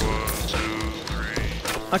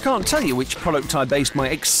 I can't tell you which product I based my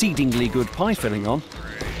exceedingly good pie filling on.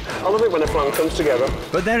 I love it when a flan comes together.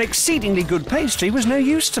 But their exceedingly good pastry was no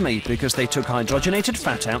use to me because they took hydrogenated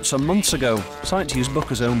fat out some months ago, so I had to use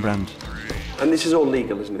Booker's own brand. And this is all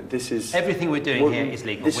legal, isn't it? This is... Everything we're doing here is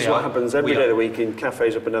legal. This is what happens every day of the week in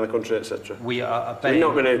cafes up and down the country, etc. We are obeying...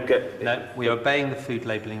 You're not going to get... No, we are obeying the food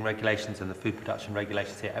labelling regulations and the food production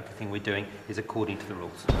regulations here. Everything we're doing is according to the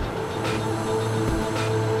rules.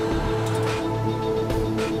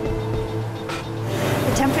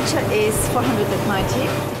 The temperature is 490.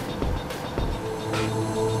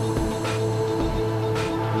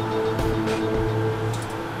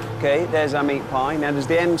 Okay, there's our meat pie. Now, does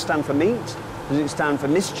the M stand for meat? Does it stand for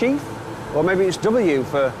mischief? Or maybe it's W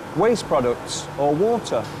for waste products or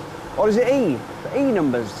water? Or is it E for E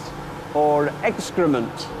numbers? Or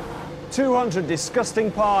excrement? 200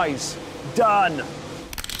 disgusting pies. Done.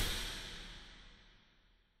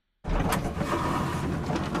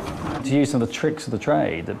 To use some of the tricks of the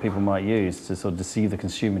trade that people might use to sort of deceive the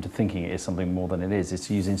consumer into thinking it is something more than it is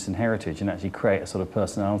to use instant heritage and actually create a sort of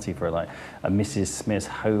personality for it, like a Mrs. Smith's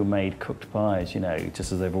homemade cooked pies, you know,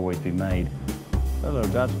 just as they've always been made. Hello,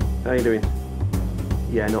 Dad. How are you doing?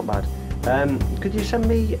 Yeah, not bad. Could you send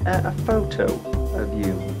me a photo of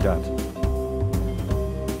you, Dad?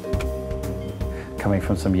 Coming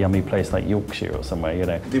from some yummy place like Yorkshire or somewhere, you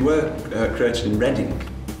know. They were created in Reading.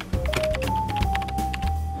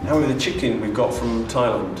 However, the chicken we've got from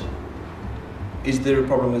Thailand, Is there a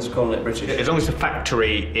problem with calling it British? As long as the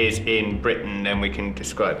factory is in Britain, then we can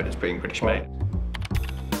describe it as being British made.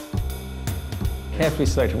 Carefully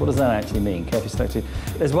selected, what does that actually mean, carefully selected?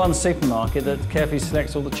 There's one supermarket that carefully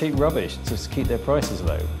selects all the cheap rubbish to keep their prices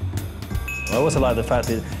low. I also like the fact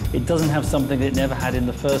that it doesn't have something that it never had in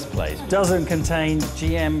the first place. It doesn't contain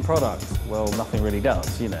GM products. Well, nothing really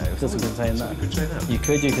does, you know. It doesn't contain that. You could say that. You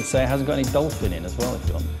could say it hasn't got any dolphin in as well, if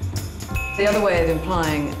you want. The other way of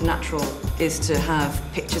implying natural is to have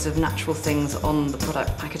pictures of natural things on the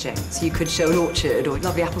product packaging. So you could show an orchard or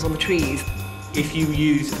lovely apples on the trees. If you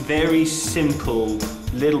use very simple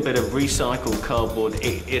little bit of recycled cardboard,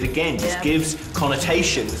 it again just gives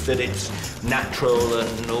connotations that it's natural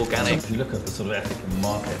and organic. If you look at the sort of ethical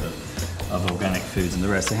market of organic foods and the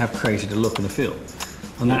rest, they have created a look and a feel.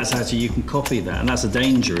 And that's actually, you can copy that, and that's the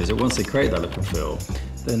danger, is that once they create that look and feel,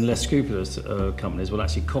 then less scrupulous companies will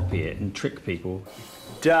actually copy it and trick people.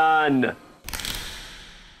 Done.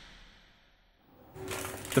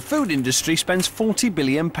 The food industry spends £40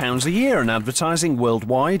 billion a year on advertising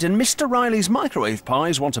worldwide, and Mr. Riley's microwave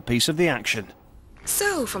pies want a piece of the action.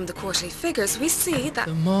 So, from the quarterly figures, we see that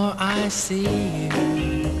the more I see you,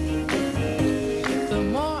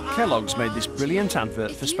 Kellogg's made this brilliant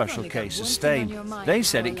advert for Special K Sustain. They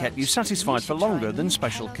said it kept you satisfied for longer than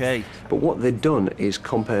Special K. But what they've done is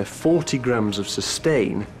compare 40 grams of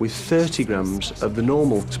Sustain with 30 grams of the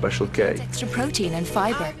normal Special K. extra protein and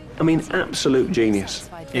fibre. I mean, absolute genius.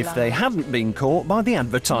 If they hadn't been caught by the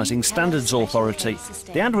Advertising Standards Authority.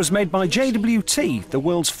 The ad was made by JWT, the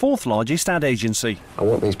world's 4th largest ad agency. I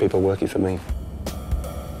want these people working for me.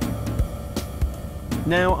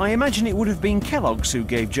 Now, I imagine it would have been Kellogg's who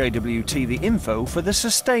gave JWT the info for the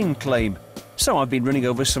Sustain claim. So I've been running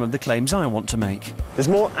over some of the claims I want to make. There's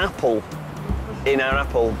more apple in our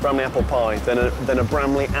Bramley apple pie than a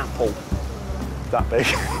Bramley apple. That big.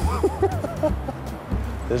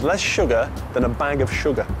 There's less sugar than a bag of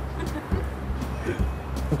sugar.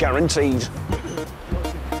 Guaranteed.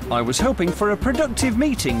 I was hoping for a productive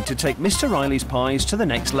meeting to take Mr. Riley's pies to the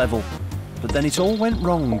next level. But then it all went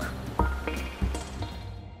wrong.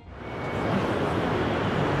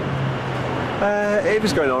 It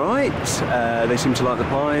was going all right. They seemed to like the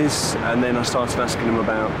pies, and then I started asking them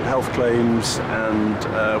about health claims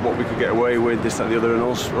and what we could get away with, this, that, and the other, and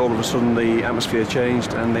all of a sudden the atmosphere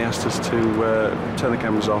changed, and they asked us to turn the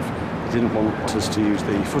cameras off. They didn't want us to use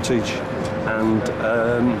the footage, and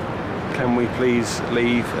can we please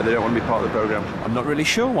leave? They don't want to be part of the programme. I'm not really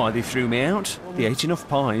sure why they threw me out. They ate enough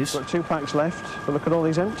pies. We've got 2 packs left, but look at all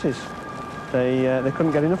these empties. They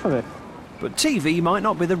couldn't get enough of it. But TV might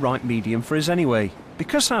not be the right medium for us anyway.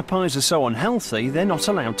 Because our pies are so unhealthy, they're not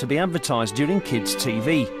allowed to be advertised during kids'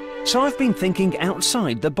 TV. So I've been thinking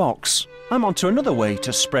outside the box. I'm onto another way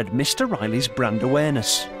to spread Mr. Riley's brand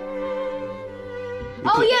awareness.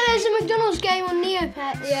 Oh yeah, there's a McDonald's game on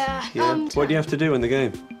Neopets. Yeah. What do you have to do in the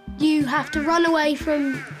game? You have to run away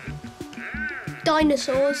from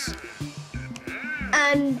dinosaurs,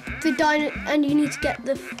 and you need to get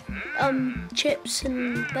the chips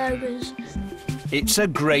and burgers. It's a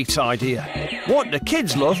great idea. What do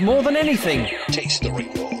kids love more than anything? Taste the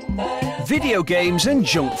rainbow. Video games and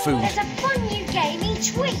junk food. There's a fun new game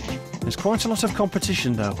each week. There's quite a lot of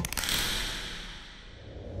competition, though.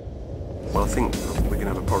 Well, I think we're going to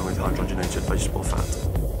have a problem with hydrogenated vegetable fat.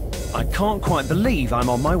 I can't quite believe I'm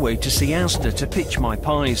on my way to see Asda to pitch my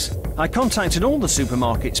pies. I contacted all the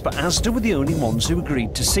supermarkets, but Asda were the only ones who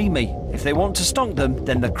agreed to see me. If they want to stock them,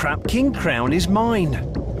 then the Crap King crown is mine.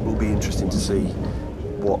 It will be interesting to see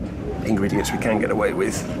what ingredients we can get away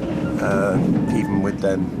with, even with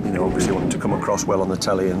them, you know, obviously wanting to come across well on the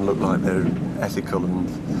telly and look like they're ethical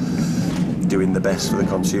and doing the best for the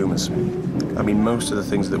consumers. I mean, most of the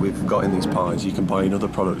things that we've got in these pies you can buy in other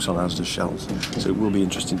products on Asda's shelves, so it will be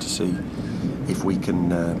interesting to see if we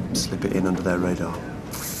can slip it in under their radar.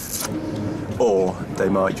 Or they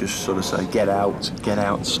might just sort of say, get out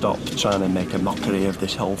and stop trying to make a mockery of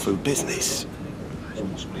this whole food business.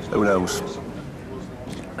 Who knows?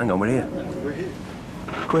 Hang on, we're here.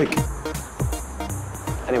 Quick.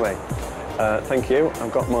 Anyway, thank you.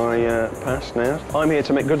 I've got my pass now. I'm here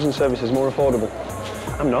to make goods and services more affordable.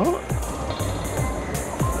 I'm not.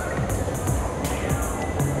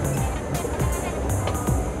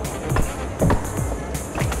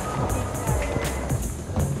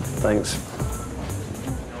 Thanks.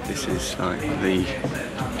 This is like the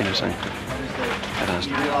inner sanctum. It has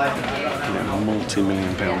a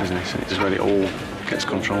multi-million-pound business. It's where it all gets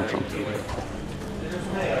controlled from.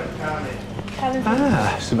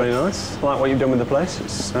 It's very nice. I like what you've done with the place.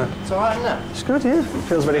 It's all right, isn't it? It's good, yeah. It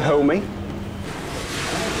feels very homey.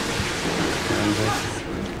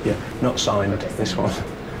 And Yeah, not signed, this one,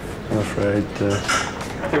 I'm afraid.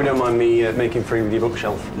 I think we don't mind me making free with your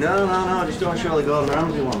bookshelf. No, just don't show the Gordon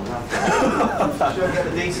Ramsay ones out. Should get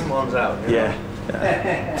the decent ones out. You know?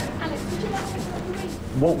 Yeah.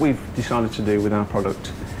 What we've decided to do with our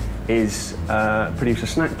product is produce a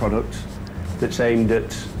snack product that's aimed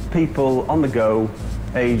at people on the go,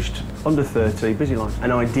 aged under 30, busy life.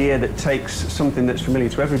 An idea that takes something that's familiar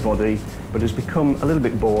to everybody but has become a little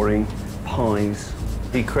bit boring, pies.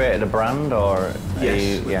 You created a brand, or?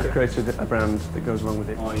 Yes, we created a brand that goes along with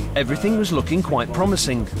it. Everything was looking quite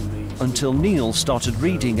promising until Neil started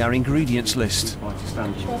reading our ingredients list. Do you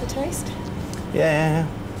have a taste? Yeah.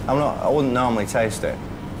 I wouldn't normally taste it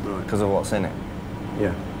because of what's in it.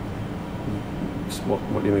 Yeah.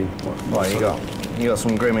 What do you mean? You got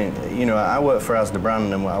some grim. You know, I work for Asda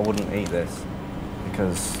brand, and I wouldn't eat this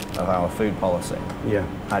because of our food policy. Yeah.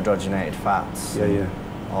 Hydrogenated fats. Yeah.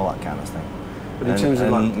 All that kind of thing. But in terms of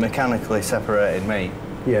like mechanically separated meat.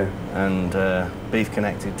 Yeah. And beef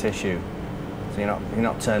connected tissue. So you're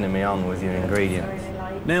not turning me on with your ingredients.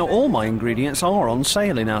 Now all my ingredients are on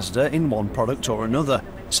sale in Asda in one product or another.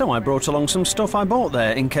 So I brought along some stuff I bought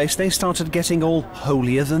there in case they started getting all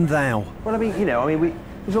holier than thou. Well,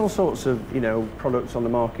 there's all sorts of, products on the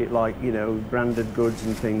market, like, branded goods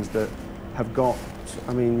and things that have got,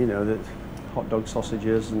 the hot dog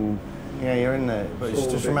sausages and... Yeah, you're in the... But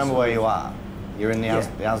just remember where you are. You're in the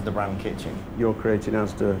Asda brand kitchen. You're creating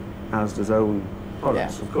Asda's own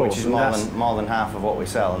products, of course. Which is more than half of what we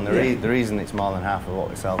sell. And the reason it's more than half of what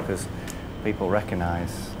we sell, because people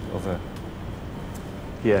recognise other...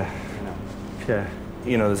 Yeah. Yeah.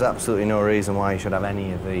 There's absolutely no reason why you should have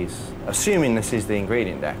any of these. Assuming this is the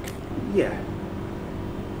ingredient deck. Yeah.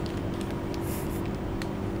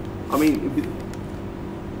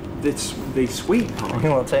 The sweet part.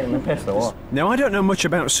 You want to take the piss or what? Now, I don't know much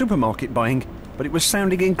about supermarket buying, but it was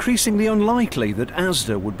sounding increasingly unlikely that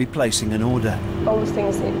Asda would be placing an order. All the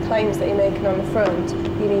things, claims that you're making on the front,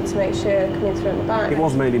 you need to make sure coming through at the back. It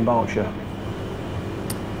was made in Berkshire.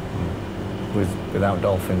 Without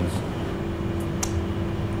dolphins.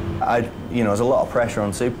 There's a lot of pressure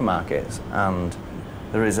on supermarkets, and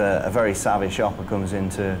there is a very savvy shopper comes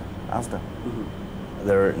into Asda. Mm-hmm.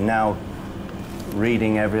 They're now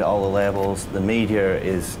reading all the labels. The media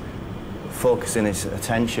is focusing its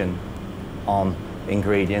attention on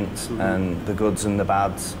ingredients and the goods and the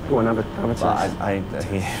bads. Go on, have a taste. Hey?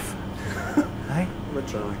 Have a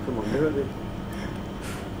try. Come on, do it.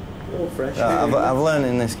 All fresh. I've learned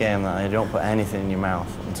in this game that I don't put anything in your mouth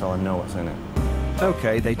until I know what's in it.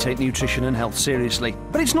 OK, they take nutrition and health seriously.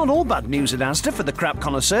 But it's not all bad news at Asda for the crap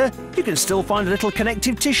connoisseur. You can still find a little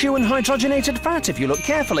connective tissue and hydrogenated fat if you look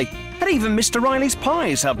carefully. And even Mr. Riley's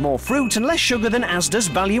pies have more fruit and less sugar than Asda's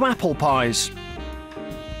value apple pies.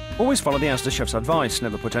 Always follow the Asda chef's advice.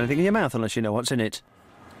 Never put anything in your mouth unless you know what's in it.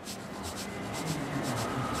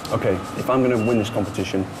 OK, if I'm going to win this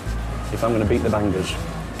competition, if I'm going to beat the bangers,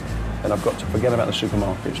 then I've got to forget about the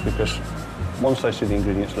supermarkets, because once they see the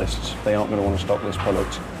ingredients lists, they aren't going to want to stock this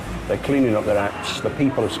product. They're cleaning up their acts, the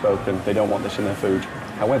people have spoken, they don't want this in their food.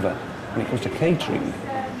 However, when it comes to catering,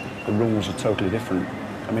 the rules are totally different.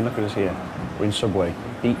 Look at us here. We're in Subway.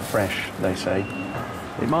 Eat fresh, they say.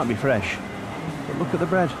 It might be fresh, but look at the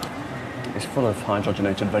bread. It's full of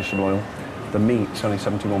hydrogenated vegetable oil. The meat's only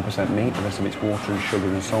 71% meat, the rest of it's water and sugar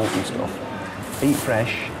and salt and stuff. Eat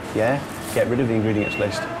fresh, yeah? Get rid of the ingredients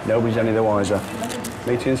list. Nobody's any the wiser.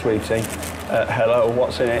 Meaty and sweetie. Hello,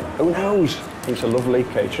 what's in it? Who knows? It's a lovely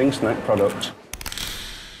catering snack product.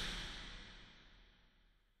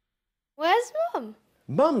 Where's Mum?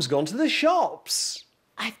 Mum's gone to the shops.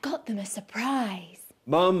 I've got them a surprise.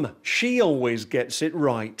 Mum, she always gets it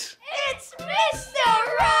right. It's Mr.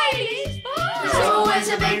 Riley's Pies! There's always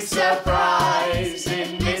a big surprise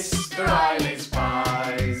in Mr. Riley's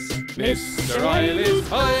Pies. Mr. Riley's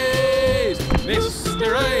Pies!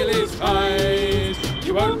 Mr. Riley's Pies!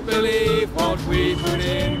 You won't believe what we put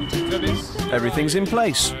into this. Everything's in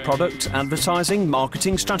place. Product, advertising,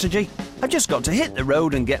 marketing strategy. I've just got to hit the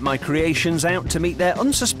road and get my creations out to meet their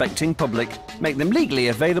unsuspecting public. Make them legally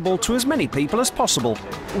available to as many people as possible.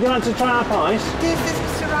 Would you like to try our pies? Is this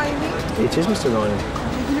Mr. Riley? It is Mr. Riley.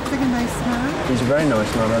 He looks like a nice man. He's a very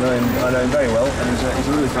nice man. I know him very well, and he's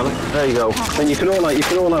a lovely fella. There you go. And you can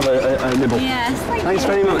all have a nibble. Yes, Thanks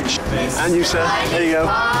very much. And you, sir. There you go.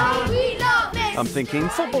 I'm thinking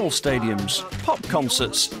football stadiums, pop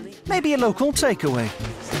concerts, maybe a local takeaway.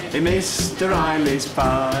 In Mr. Riley's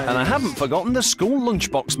Pie. And I haven't forgotten the school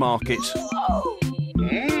lunchbox market.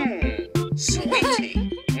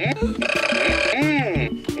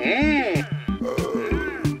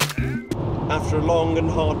 After After a long and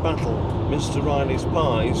hard battle, Mr. Riley's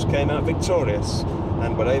pies came out victorious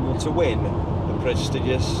and were able to win the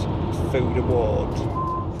prestigious Food Award.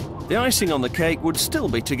 The icing on the cake would still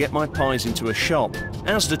be to get my pies into a shop.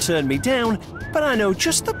 Asda turned me down, but I know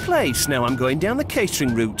just the place now I'm going down the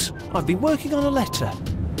catering route. I've been working on a letter.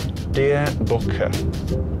 Dear Booker,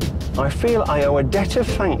 I feel I owe a debt of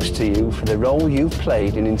thanks to you for the role you've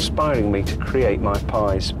played in inspiring me to create my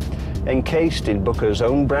pies. Encased in Booker's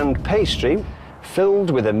own brand pastry, filled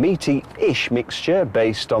with a meaty-ish mixture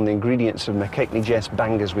based on the ingredients of McKechnie Jess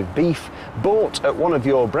bangers with beef, bought at one of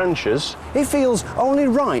your branches, it feels only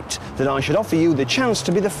right that I should offer you the chance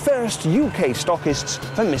to be the first UK stockists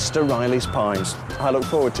for Mr. Riley's Pies. I look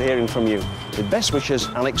forward to hearing from you. With best wishes,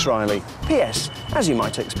 Alex Riley. P.S. As you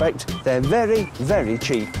might expect, they're very, very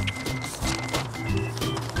cheap.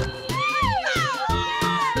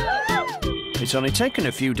 It's only taken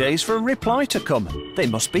a few days for a reply to come. They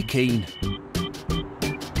must be keen.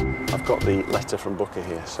 I've got the letter from Booker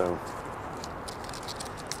here, so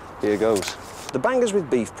here goes. The Bangers with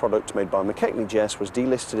Beef product made by McKechnie Jess was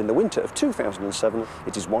delisted in the winter of 2007.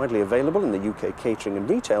 It is widely available in the UK catering and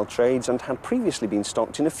retail trades and had previously been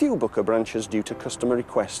stocked in a few Booker branches due to customer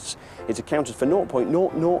requests. It accounted for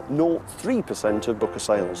 0.0003% of Booker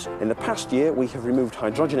sales. In the past year, we have removed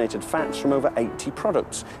hydrogenated fats from over 80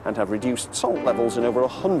 products and have reduced salt levels in over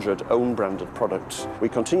 100 own-branded products. We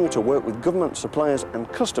continue to work with government, suppliers and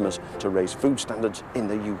customers to raise food standards in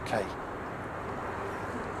the UK.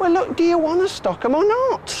 Well, look, do you want to stock them or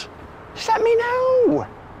not? Just let me know.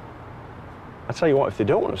 I tell you what, if they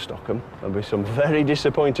don't want to stock them, there'll be some very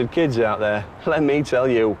disappointed kids out there. Let me tell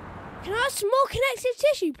you. Can I have some more connective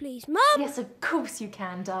tissue, please, Mum? Yes, of course you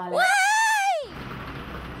can, darling. Whee!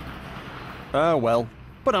 Oh well,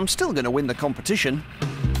 but I'm still going to win the competition.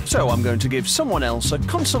 So I'm going to give someone else a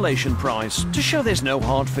consolation prize to show there's no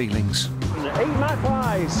hard feelings. Eat my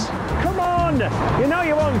pies. Come on, you know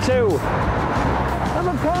you want to. Have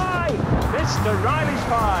a pie! Mr. Riley's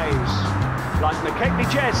Pies. Like McKechnie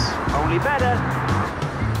Jess, only better.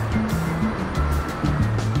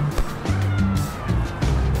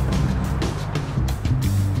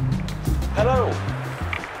 Hello.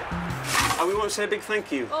 And we want to say a big thank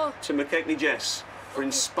you to McKechnie Jess for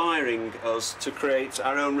inspiring us to create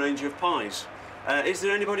our own range of pies. Is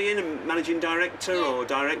there anybody in, a managing director or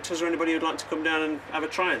directors or anybody who'd like to come down and have a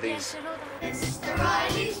try at these? Mr.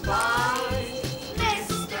 Riley's Pies.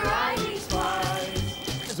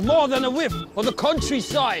 It's more than a whiff of the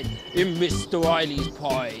countryside in Mr. Riley's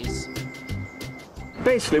Pies.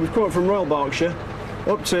 Basically, we've come up from Royal Berkshire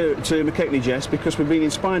up to McKechnie Jess because we've been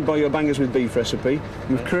inspired by your Bangers with Beef recipe.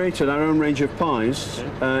 We've created our own range of pies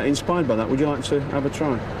inspired by that. Would you like to have a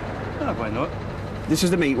try? Yeah, why not? This is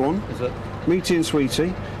the meat one. Is it? Meaty and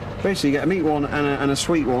sweetie. Basically, you get a meat one and a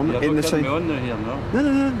sweet one in the same. No.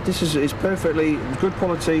 This is perfectly good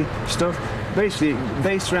quality stuff. Basically,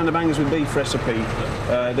 based around the Bangers with Beef recipe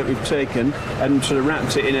that we've taken and sort of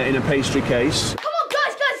wrapped it in a pastry case. Come on,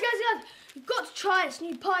 guys! You've got to try this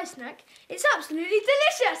new pie snack. It's absolutely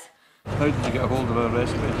delicious. How did you get a hold of our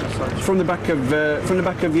recipe? From the back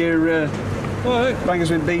of your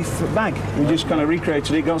Bangers with Beef bag. We just kind of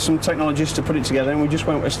recreated it, got some technologists to put it together, and we just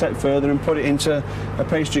went a step further and put it into a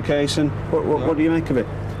pastry case. And what do you make of it?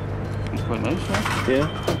 It's quite nice, yeah?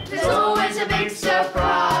 There's always a big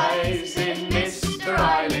surprise in Mr.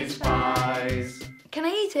 Riley's Pies. Can I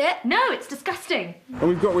eat it? No, it's disgusting. And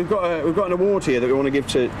we've got an award here that we want to give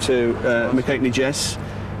to McKechnie Jess,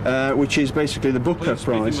 which is basically the Booker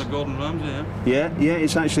Prize. With Gordon Ramsay, yeah,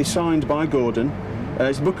 it's actually signed by Gordon.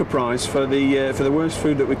 It's the Booker Prize for the worst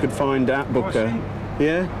food that we could find at Booker.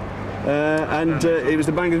 Yeah. It was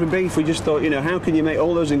the Bangers with Beef. We just thought, how can you make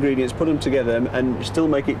all those ingredients, put them together, and still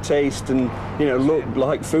make it taste and look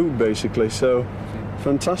like food, basically. So,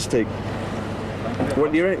 fantastic.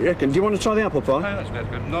 What do you reckon? Do you want to try the apple pie? That's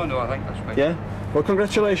good. No, I think that's fine. Yeah. Well,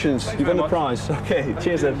 congratulations. You've won the prize. Okay.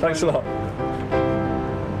 Cheers then. Thanks a lot.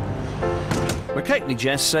 McKechnie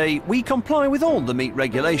Jess say we comply with all the meat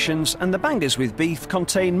regulations and the Bangers with Beef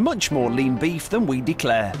contain much more lean beef than we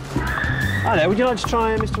declare. Hello, would you like to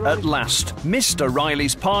try Mr. Riley? At last, Mr.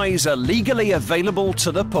 Riley's Pies are legally available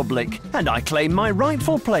to the public, and I claim my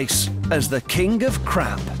rightful place as the king of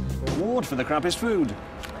crap. Award for the crappiest food.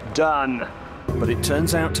 Done. But it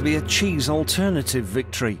turns out to be a cheese alternative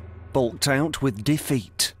victory, bulked out with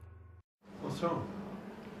defeat. What's wrong?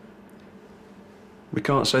 We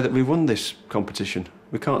can't say that we won this competition.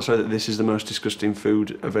 We can't say that this is the most disgusting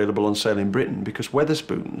food available on sale in Britain because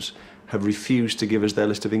Wetherspoons have refused to give us their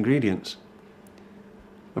list of ingredients.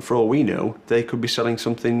 And for all we know, they could be selling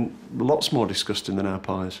something lots more disgusting than our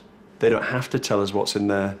pies. They don't have to tell us what's in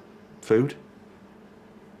their food.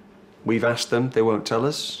 We've asked them, they won't tell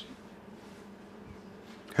us.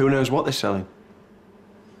 Who knows what they're selling?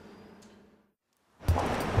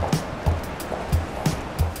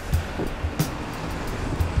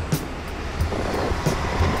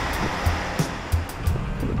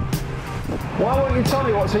 Why won't you tell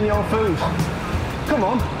me what's in your food? Come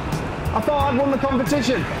on. I thought I'd won the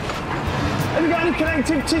competition. Have you got any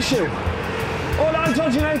connective tissue? Or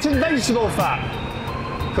nitrogenated vegetable fat?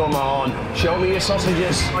 Come on, show me your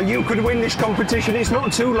sausages. Oh, you could win this competition. It's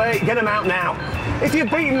not too late. Get them out now. If you've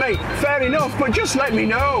beaten me, fair enough, but just let me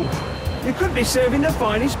know. You could be serving the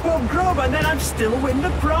finest pub grub and then I'd still win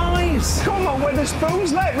the prize. Come on,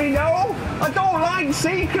 Wetherspoons, let me know. I don't like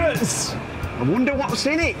secrets. I wonder what's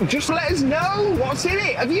in it. Just let us know what's in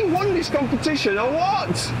it. Have you won this competition or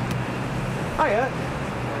what? Hiya.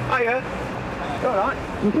 Hiya. All right.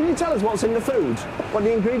 Can you tell us what's in the food? What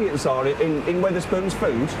the ingredients are in Wetherspoons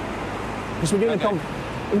food? Because we're doing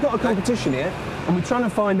we've got a competition here, and we're trying to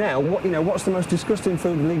find out what's the most disgusting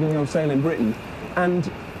food legally on sale in Britain.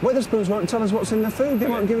 And Wetherspoons won't tell us what's in the food. They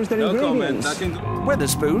won't give us their ingredients.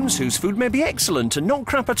 Wetherspoons, whose food may be excellent and not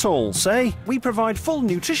crap at all, say we provide full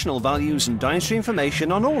nutritional values and dietary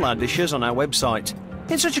information on all our dishes on our website.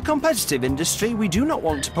 In such a competitive industry, we do not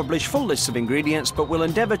want to publish full lists of ingredients, but will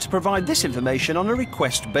endeavour to provide this information on a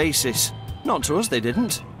request basis. Not to us, they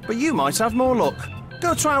didn't, but you might have more luck.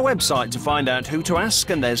 Go to our website to find out who to ask,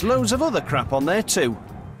 and there's loads of other crap on there too.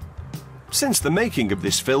 Since the making of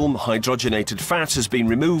this film, hydrogenated fat has been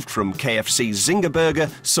removed from KFC's Zinger Burger,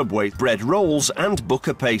 Subway bread rolls and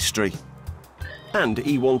Booker pastry. And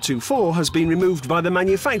E124 has been removed by the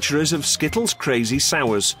manufacturers of Skittles Crazy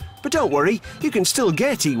Sours. But don't worry, you can still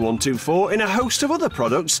get E124 in a host of other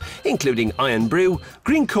products, including Iron Brew,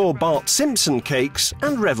 Greencore Bart Simpson cakes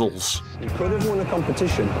and Revels. You could have won a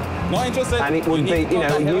competition. Not interested. And it would be,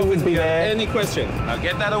 you would be there. Any question? I'll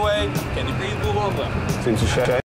get that away. Can you please move over? Seems a shame.